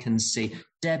I can see.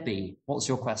 Debbie, what's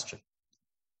your question?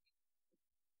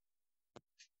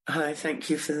 Hi,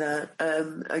 thank you for that.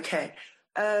 Okay.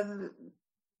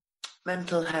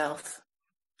 Mental health.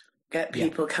 Get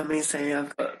people coming saying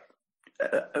I've got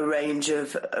a range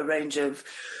of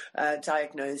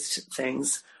diagnosed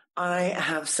things. I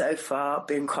have so far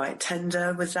been quite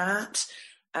tender with that,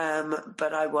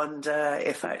 but I wonder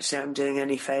if actually I'm doing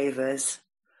any favours.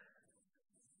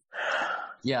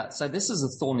 Yeah, so this is a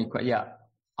thorny question. Yeah,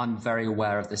 I'm very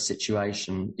aware of this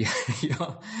situation.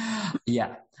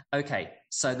 Yeah. Okay,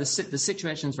 so the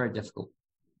situation is very difficult.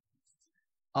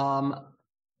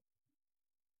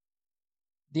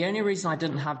 The only reason I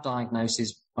didn't have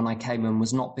diagnosis when I came in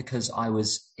was not because I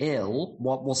was ill.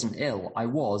 Wasn't ill. I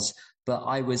was, but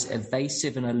I was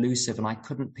evasive and elusive, and I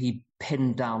couldn't be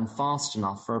pinned down fast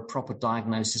enough for a proper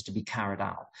diagnosis to be carried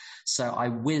out. So I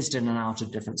whizzed in and out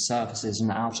of different services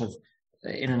and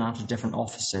in and out of different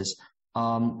offices.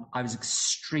 I was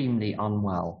extremely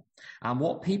unwell. And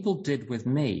what people did with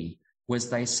me was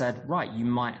they said, right, you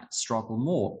might struggle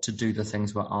more to do the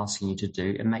things we're asking you to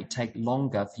do. It may take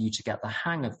longer for you to get the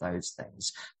hang of those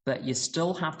things, but you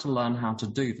still have to learn how to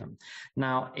do them.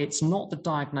 Now, it's not the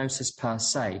diagnosis per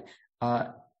se.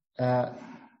 And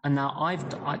now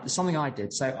something I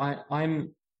did. So I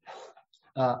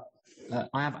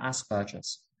have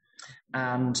Asperger's.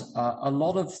 And a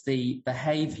lot of the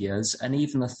behaviors and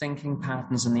even the thinking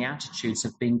patterns and the attitudes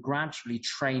have been gradually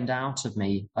trained out of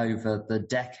me over the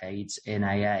decades in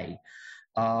AA.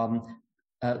 The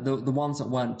ones that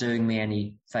weren't doing me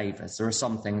any favors. There are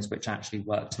some things which actually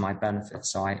work to my benefit,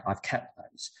 so I've kept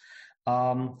those.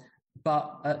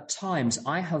 But at times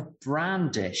I have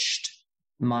brandished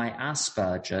my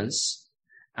Asperger's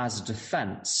as a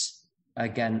defense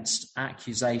against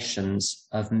accusations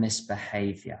of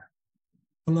misbehavior.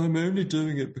 Well, I'm only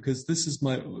doing it because this is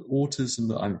my autism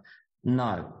that I'm...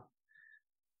 No.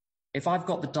 If I've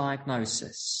got the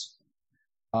diagnosis,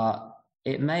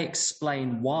 it may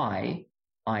explain why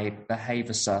I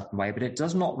behave a certain way, but it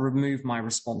does not remove my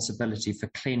responsibility for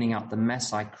cleaning up the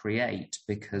mess I create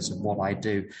because of what I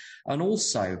do. And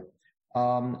also,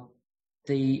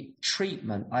 the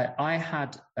treatment, I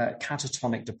had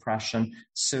catatonic depression,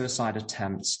 suicide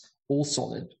attempts, all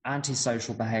sorts of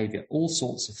antisocial behavior, all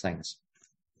sorts of things.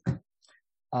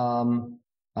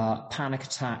 Panic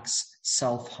attacks,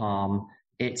 self-harm.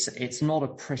 It's not a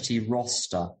pretty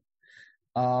roster.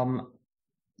 The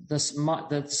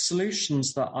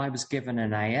solutions that I was given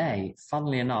in AA,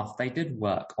 funnily enough, they did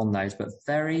work on those, but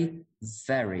very,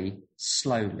 very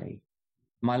slowly.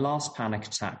 My last panic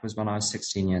attack was when I was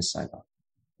 16 years sober.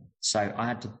 So I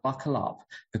had to buckle up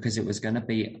because it was going to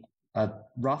be a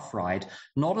rough ride,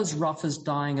 not as rough as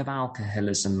dying of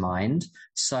alcoholism, mind.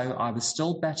 So I was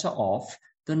still better off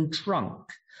than drunk.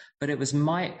 But it was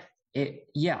so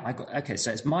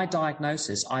it's my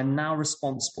diagnosis. I'm now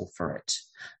responsible for it.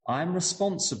 I'm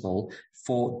responsible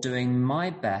for doing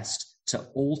my best to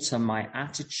alter my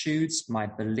attitudes, my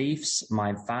beliefs,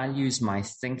 my values, my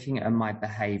thinking, and my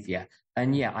behavior.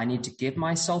 And I need to give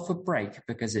myself a break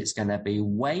because it's going to be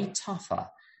way tougher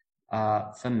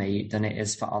for me than it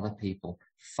is for other people.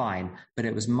 Fine. But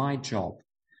it was my job.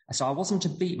 So I wasn't to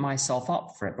beat myself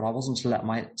up for it, but I wasn't to let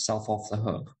myself off the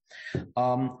hook.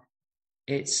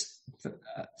 It's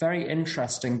very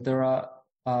interesting. There are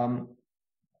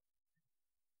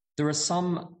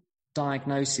some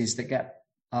diagnoses that get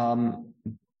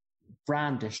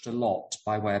brandished a lot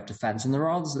by way of defense, and there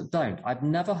are others that don't. I've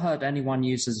never heard anyone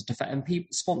use as a defense, and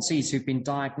sponsees who've been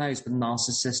diagnosed with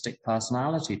narcissistic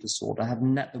personality disorder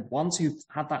the ones who've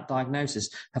had that diagnosis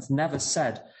have never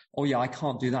said, oh yeah, I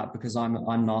can't do that because I'm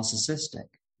narcissistic.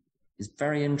 It's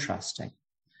very interesting.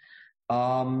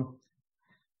 And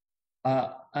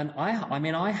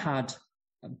I had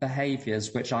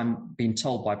behaviors which I'm being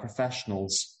told by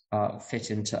professionals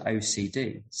fit into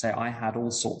OCD. So I had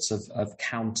all sorts of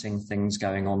counting things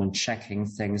going on and checking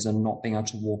things and not being able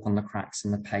to walk on the cracks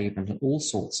in the pavement and all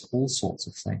sorts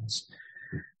of things.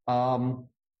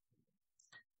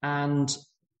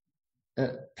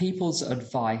 People's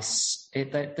advice,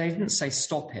 they didn't say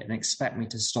stop it and expect me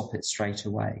to stop it straight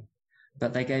away,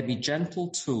 but they gave me gentle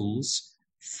tools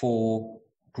for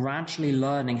gradually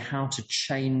learning how to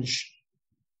change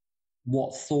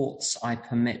what thoughts I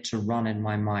permit to run in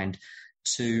my mind,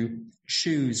 to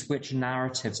choose which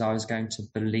narratives I was going to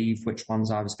believe, which ones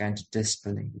I was going to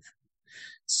disbelieve.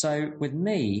 So with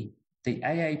me, the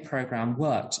AA program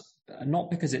worked, not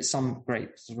because it's some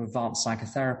great sort of advanced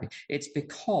psychotherapy. It's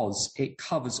because it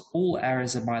covers all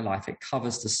areas of my life. It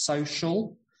covers the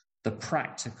social, the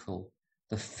practical,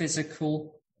 the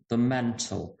physical, the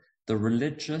mental, the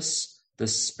religious, the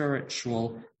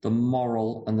spiritual, the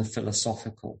moral, and the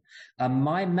philosophical. And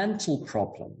my mental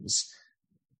problems,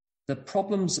 the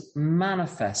problems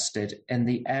manifested in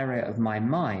the area of my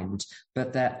mind,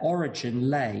 but their origin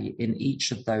lay in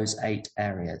each of those 8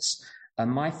 areas.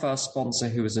 And my first sponsor,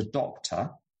 who was a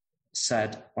doctor,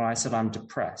 said, I said, I'm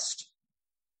depressed.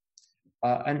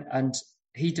 And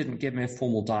he didn't give me a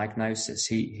formal diagnosis.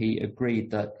 He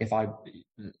agreed that if I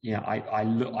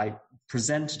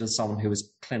presented as someone who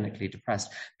was clinically depressed.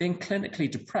 Being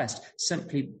clinically depressed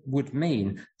simply would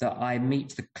mean that I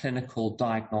meet the clinical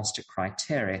diagnostic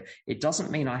criteria. It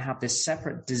doesn't mean I have this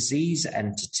separate disease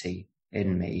entity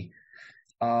in me.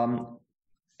 My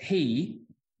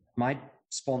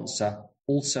sponsor,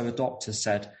 also a doctor,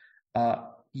 said,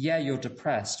 yeah, you're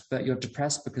depressed, but you're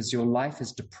depressed because your life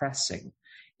is depressing.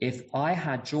 If I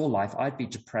had your life, I'd be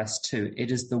depressed too.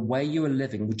 It is the way you are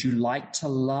living. Would you like to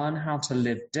learn how to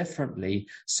live differently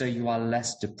so you are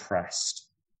less depressed?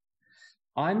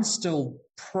 I'm still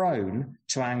prone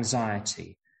to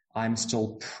anxiety. I'm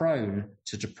still prone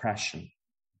to depression.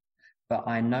 But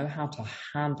I know how to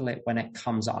handle it when it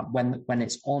comes up. When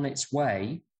it's on its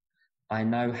way, I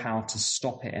know how to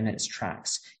stop it in its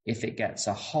tracks. If it gets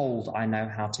a hold, I know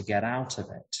how to get out of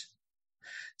it.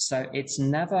 So it's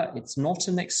not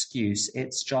an excuse.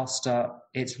 It's just,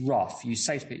 it's rough. You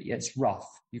say to people, it's rough.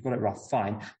 You've got it rough,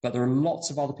 fine. But there are lots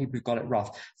of other people who've got it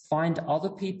rough. Find other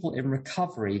people in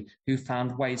recovery who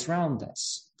found ways around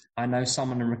this. I know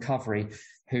someone in recovery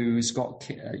who's got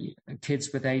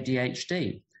kids with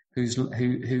ADHD,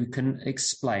 who can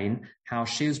explain how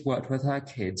she has worked with her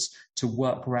kids to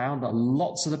work around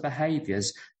lots of the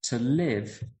behaviors to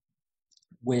live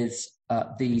with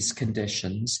these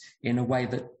conditions in a way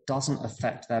that doesn't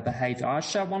affect their behavior. I'll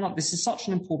share one up. This is such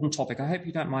an important topic. I hope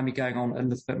you don't mind me going on a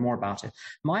little bit more about it.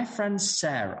 My friend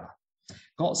Sarah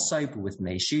got sober with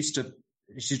me. She used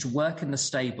to work in the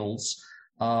stables,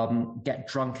 get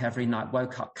drunk every night,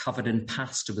 woke up covered in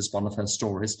pasta was one of her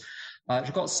stories.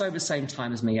 She got sober same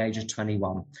time as me, age of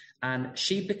 21. And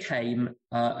she became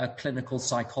a clinical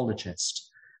psychologist.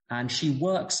 And she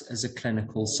works as a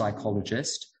clinical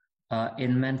psychologist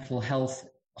in mental health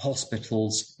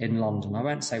hospitals in London. I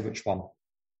won't say which one.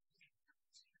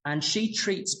 And she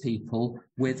treats people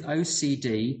with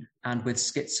OCD and with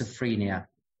schizophrenia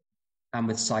and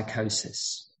with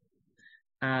psychosis.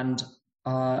 And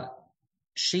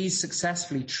she's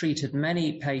successfully treated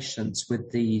many patients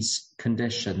with these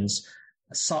conditions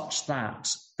such that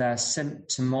their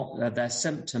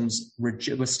symptoms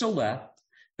were still there,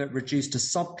 but reduced to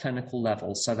subclinical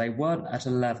levels. So they weren't at a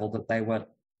level that they were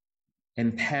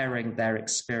impairing their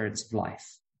experience of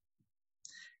life.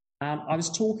 And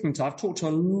I've talked to a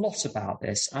lot about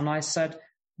this, and I said,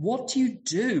 what do you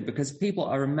do? Because people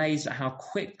are amazed at how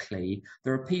quickly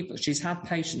there are people. She's had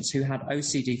patients who had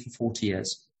OCD for 40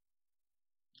 years.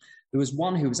 There was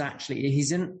one who was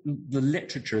he's in the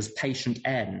literature as patient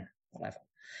N, whatever.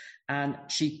 And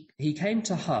he came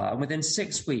to her, and within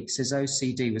 6 weeks, his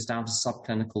OCD was down to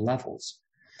subclinical levels.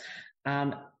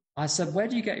 And I said, where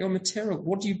do you get your material?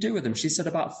 What do you do with them? She said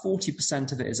about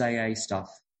 40% of it is AA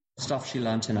stuff she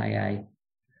learnt in AA.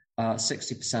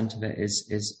 60% of it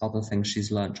is other things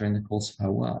she's learnt during the course of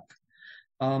her work.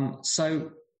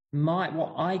 So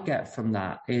what I get from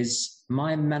that is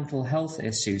my mental health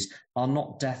issues are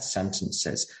not death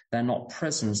sentences. They're not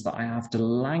prisons that I have to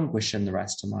languish in the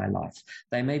rest of my life.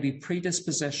 They may be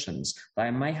predispositions.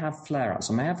 They may have flare-ups.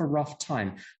 I may have a rough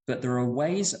time, but there are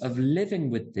ways of living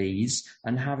with these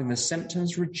and having the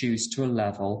symptoms reduced to a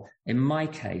level, in my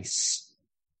case,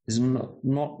 is not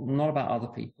about other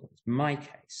people. It's my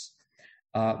case.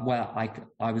 Where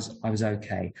I was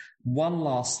okay. One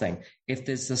last thing. If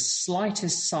there's the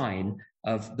slightest sign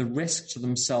of the risk to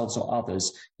themselves or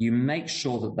others, you make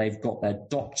sure that they've got their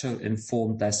doctor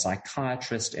informed, their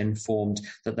psychiatrist informed,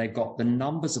 that they've got the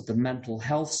numbers of the mental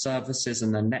health services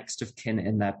and the next of kin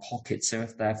in their pocket. So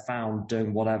if they're found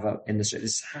doing whatever in the street,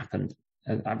 this happened.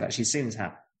 I've actually seen this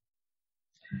happen.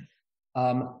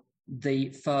 The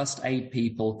first aid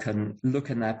people can look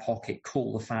in their pocket,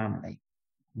 call the family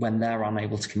when they're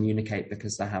unable to communicate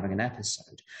because they're having an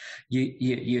episode.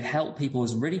 You help people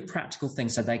with really practical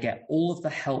things so they get all of the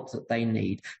help that they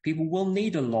need. People will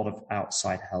need a lot of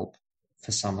outside help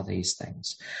for some of these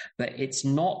things, but it's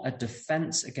not a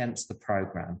defense against the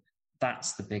program.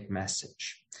 That's the big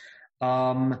message.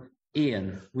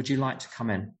 Ian, would you like to come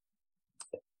in?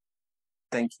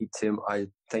 Thank you, Tim. I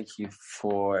thank you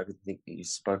for everything that you've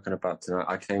spoken about tonight.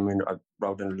 I came in, I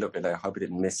rolled in a little bit late. I hope I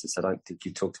didn't miss this. I don't think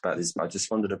you talked about this, but I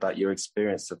just wondered about your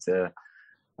experience of the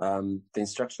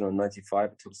instruction on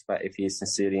 95. It talks about if he is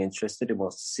sincerely interested and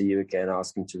wants to see you again,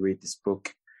 ask him to read this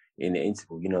book in the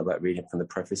interval, about reading from the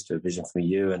preface to A Vision from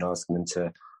You and asking them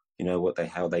to,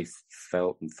 how they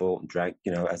felt and thought and drank,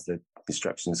 as the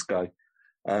instructions go.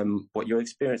 What your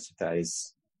experience of that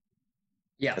is.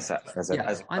 Yeah, as a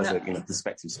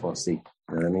prospective sponsee, you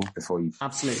know what I mean? Before you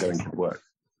go into work.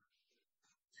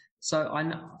 So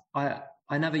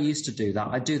I never used to do that.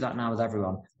 I do that now with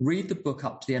everyone. Read the book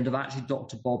up to the end of actually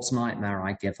Dr. Bob's Nightmare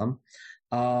I give them.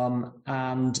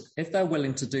 And if they're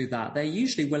willing to do that, they're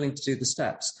usually willing to do the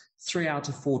steps. 3 out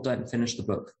of 4 don't finish the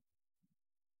book.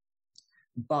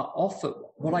 But often,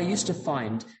 what I used to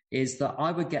find is that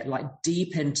I would get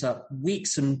deep into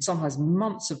weeks and sometimes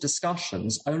months of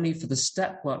discussions only for the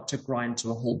step work to grind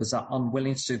to a halt because they're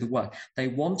unwilling to do the work. They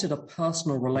wanted a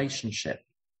personal relationship.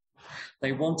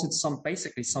 They wanted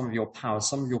basically some of your power,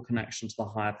 some of your connection to the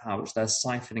higher power, which they're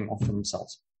siphoning off for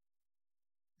themselves.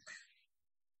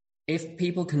 If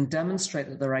people can demonstrate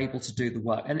that they're able to do the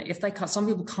work, and if they can't, some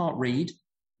people can't read,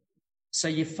 so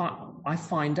I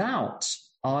find out,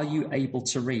 are you able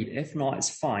to read? If not, it's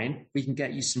fine. We can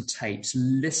get you some tapes.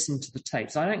 Listen to the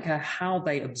tapes. I don't care how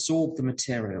they absorb the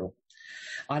material.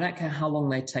 I don't care how long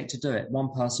they take to do it.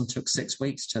 One person took 6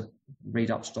 weeks to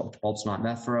read up to Dr. Bob's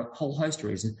Nightmare for a whole host of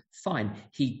reasons. Fine.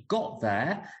 He got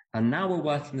there, and now we're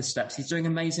working the steps. He's doing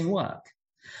amazing work.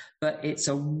 But it's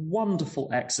a wonderful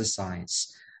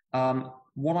exercise.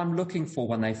 What I'm looking for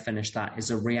when they finish that is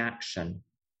a reaction.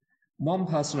 One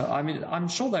person, I mean, I'm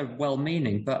sure they're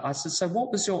well-meaning, but I said, so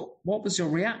what was your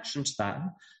reaction to that?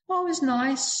 Oh, it was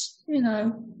nice,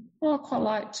 I quite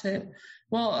liked it.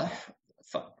 Well,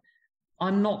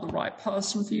 I'm not the right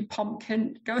person for you,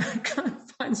 pumpkin. Go and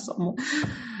find someone.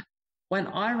 When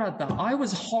I read that, I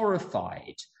was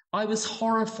horrified. I was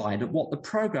horrified at what the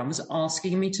program was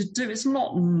asking me to do. It's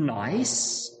not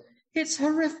nice. It's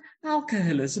horrific.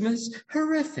 Alcoholism is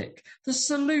horrific. The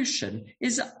solution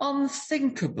is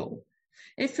unthinkable.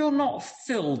 If you're not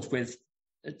filled with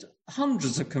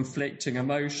hundreds of conflicting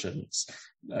emotions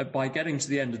by getting to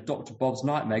the end of Dr. Bob's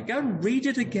Nightmare, go and read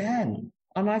it again.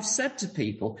 And I've said to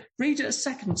people, read it a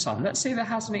second time. Let's see if it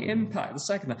has any impact the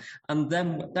second time. And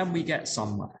then we get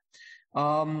somewhere.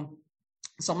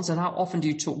 Someone said, how often do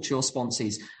you talk to your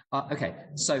sponsees? Okay,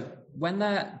 so when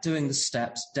they're doing the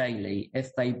steps daily,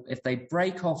 if they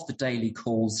break off the daily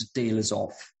calls, the deal is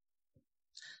off.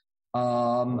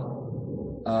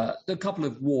 A couple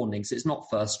of warnings. It's not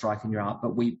first strike and you're out,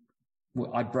 but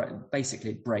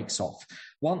basically it breaks off.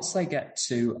 Once they get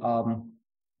to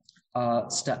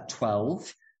step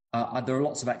 12, there are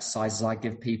lots of exercises I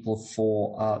give people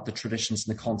for the traditions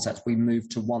and the concepts. We move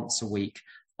to once a week.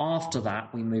 After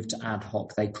that, we move to ad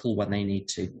hoc. They call when they need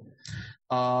to.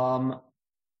 The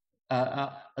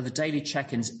daily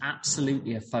check-in's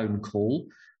absolutely a phone call.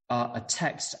 A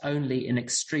text only in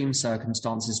extreme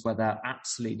circumstances where they're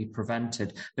absolutely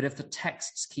prevented. But if the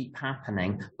texts keep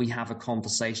happening, we have a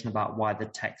conversation about why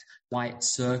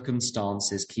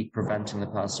circumstances keep preventing the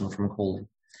person from calling.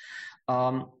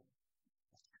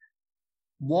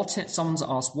 Someone's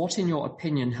asked, what in your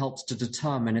opinion helps to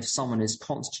determine if someone is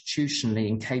constitutionally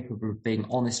incapable of being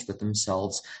honest with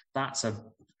themselves? That's a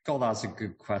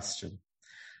good question.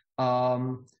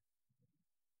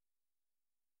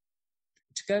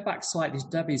 To go back slightly to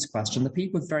Debbie's question, the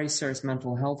people with very serious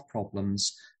mental health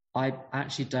problems, I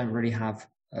actually don't really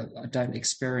don't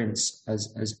experience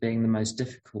as being the most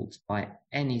difficult by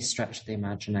any stretch of the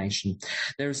imagination.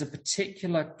 There is a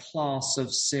particular class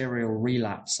of serial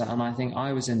relapser, and I think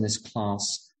I was in this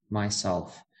class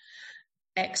myself.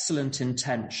 Excellent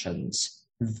intentions,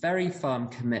 very firm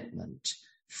commitment,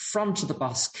 front of the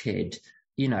bus kid,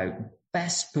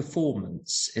 best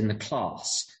performance in the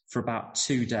class for about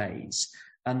 2 days.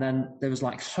 And then there was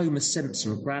like Homer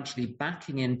Simpson gradually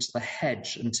backing into the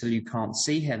hedge until you can't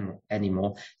see him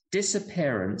anymore.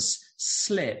 Disappearance,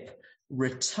 slip,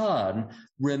 return,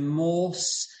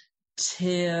 remorse,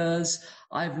 tears.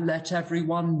 I've let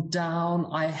everyone down.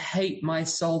 I hate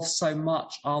myself so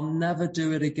much. I'll never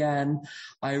do it again.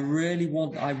 I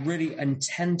really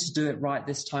intend to do it right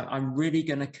this time. I'm really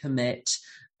going to commit.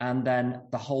 And then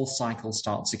the whole cycle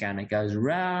starts again. It goes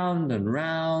round and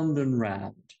round and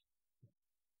round.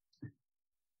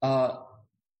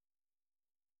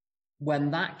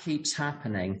 When that keeps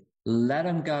happening, let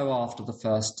them go after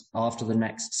the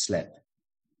next slip,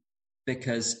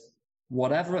 because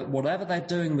whatever they're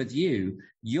doing with you,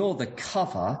 you're the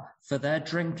cover for their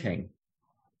drinking,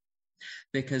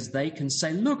 because they can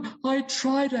say, look, I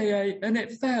tried AA and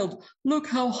it failed. Look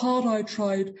how hard I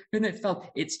tried and it failed.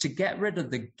 It's to get rid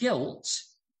of the guilt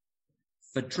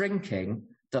for drinking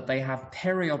that they have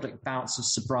periodic bouts of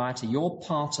sobriety. You're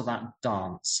part of that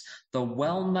dance. The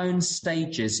well-known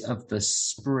stages of the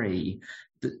spree.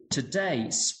 Today,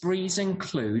 sprees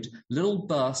include little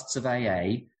bursts of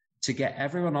AA to get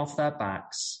everyone off their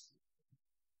backs.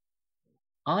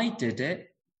 I did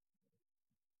it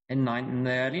in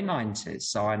the early 90s,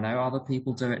 so I know other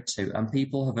people do it too, and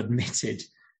people have admitted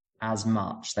as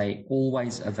much. They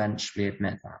always eventually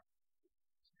admit that.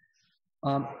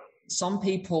 Some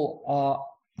people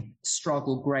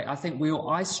struggle great. I think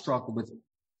I struggle with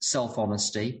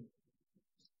self-honesty.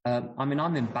 I'm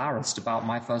embarrassed about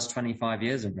my first 25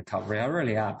 years in recovery. I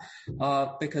really am,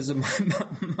 because of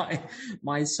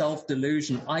my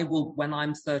self-delusion. I will, when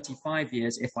I'm 35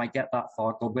 years, if I get that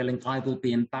far, God willing, I will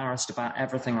be embarrassed about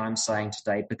everything I'm saying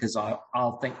today because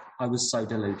I'll think I was so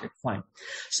deluded. Fine.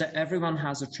 So everyone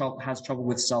has trouble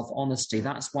with self-honesty.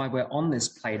 That's why we're on this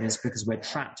plane, is because we're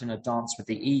trapped in a dance with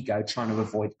the ego, trying to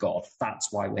avoid God. That's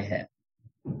why we're here.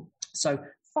 So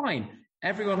fine.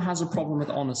 Everyone has a problem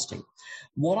with honesty.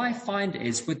 What I find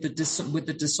is with the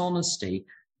dishonesty,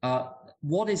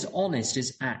 what is honest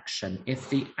is action. If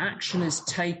the action is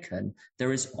taken,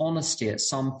 there is honesty at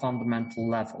some fundamental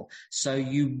level. So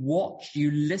you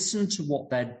listen to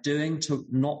what they're doing,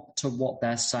 not to what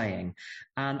they're saying.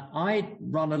 And I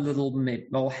run a little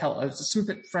some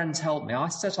friends help me. I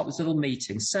set up this little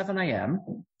meeting, 7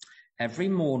 a.m. every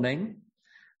morning,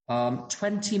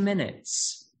 20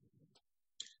 minutes.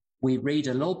 We read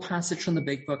a little passage from the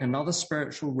big book, another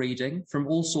spiritual reading from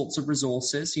all sorts of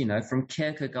resources, from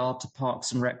Kierkegaard to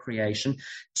Parks and Recreation,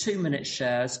 2-minute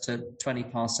shares to 20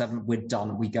 past 7. We're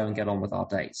done. We go and get on with our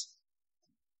days.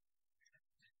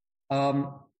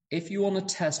 If you want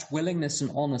to test willingness and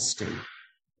honesty,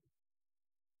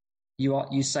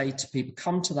 you say to people,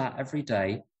 come to that every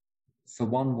day for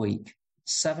 1 week,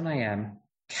 7 a.m.,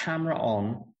 camera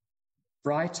on,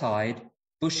 bright-eyed,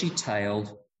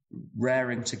 bushy-tailed,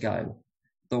 raring to go.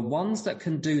 The ones that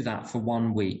can do that for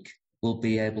 1 week will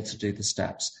be able to do the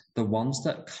steps. The ones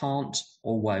that can't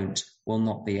or won't will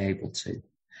not be able to.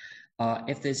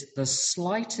 If there's the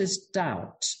slightest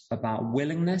doubt about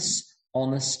willingness,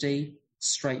 honesty,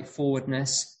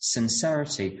 straightforwardness,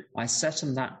 sincerity, I set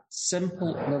them that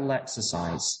simple little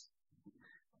exercise.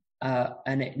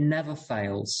 And it never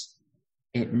fails.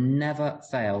 It never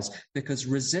fails, because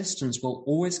resistance will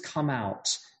always come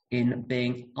out in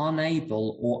being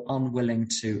unable or unwilling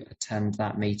to attend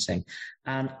that meeting.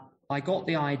 And I got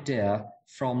the idea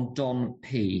from Don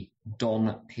P.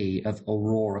 of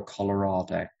Aurora,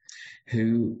 Colorado,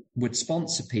 who would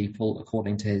sponsor people,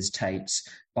 according to his tapes,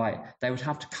 they would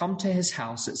have to come to his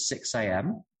house at 6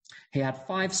 a.m. He had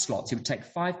 5 slots. He would take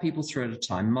 5 people through at a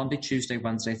time, Monday, Tuesday,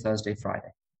 Wednesday, Thursday,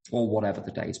 Friday, or whatever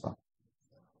the days were.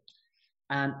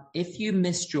 And if you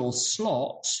missed your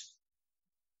slot,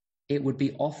 it would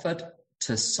be offered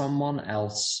to someone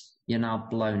else. You're now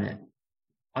blown it.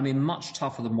 I mean, much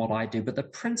tougher than what I do, but the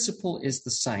principle is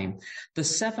the same. The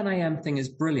 7 a.m. thing is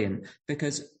brilliant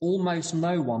because almost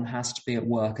no one has to be at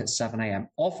work at 7 a.m.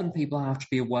 Often people have to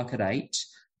be at work at 8,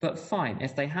 but fine.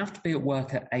 If they have to be at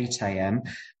work at 8 a.m.,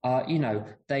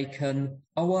 they can,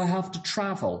 I have to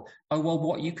travel. Well,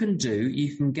 what you can do,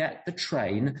 you can get the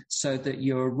train so that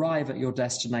you arrive at your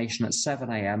destination at 7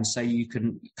 a.m. so you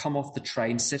can come off the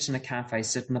train, sit in a cafe,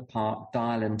 sit in a park,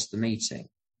 dial into the meeting.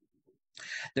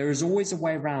 There is always a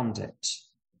way around it.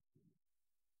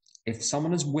 If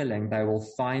someone is willing, they will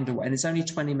find a way, and it's only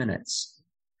 20 minutes.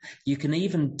 You can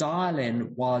even dial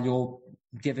in while you're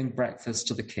giving breakfast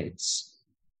to the kids.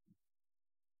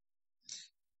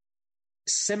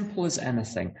 Simple as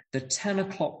anything. The 10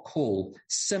 o'clock call,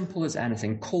 simple as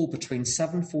anything. Call between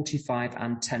 7:45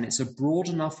 and 10. It's a broad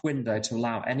enough window to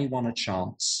allow anyone a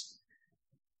chance.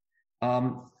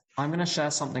 I'm going to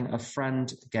share something a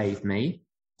friend gave me.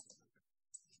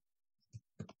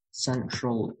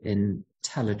 Central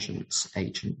Intelligence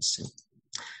Agency.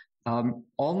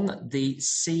 On the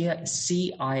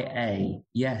CIA,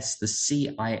 yes, the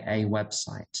CIA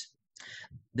website,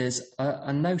 there's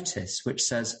a notice which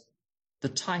says, the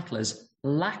title is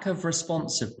Lack of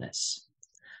Responsiveness.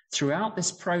 Throughout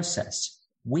this process,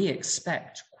 we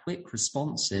expect quick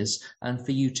responses and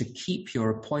for you to keep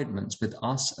your appointments with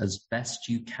us as best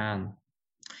you can.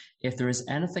 If there is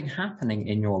anything happening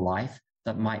in your life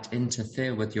that might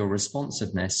interfere with your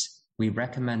responsiveness, we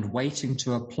recommend waiting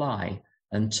to apply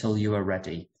until you are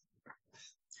ready.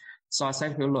 So I say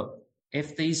to people, look,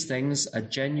 if these things are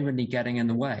genuinely getting in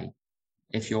the way,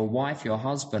 if your wife, your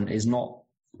husband is not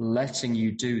letting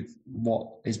you do what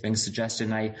is being suggested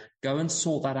go and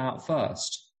sort that out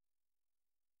first.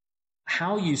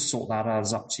 How you sort that out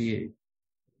is up to you.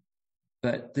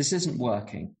 But this isn't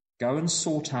working. Go and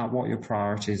sort out what your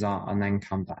priorities are and then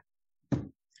come back.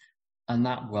 And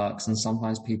that works. And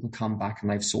sometimes people come back and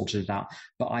they've sorted it out.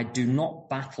 But I do not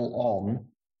battle on.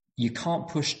 You can't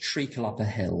push treacle up a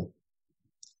hill.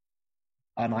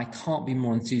 And I can't be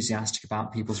more enthusiastic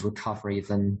about people's recovery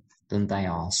than they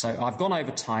are. So I've gone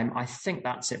over time. I think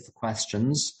that's it for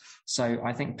questions. So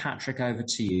I think, Patrick, over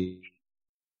to you.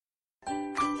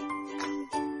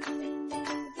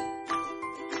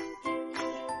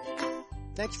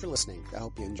 Thanks for listening. I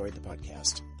hope you enjoyed the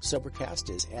podcast. Sobercast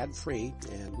is ad-free,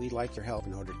 and we'd like your help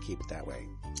in order to keep it that way.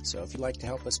 So if you'd like to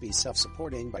help us be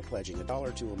self-supporting by pledging $1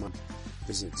 or $2 a month,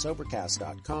 visit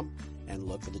Sobercast.com and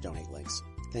look for the donate links.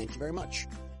 Thank you very much.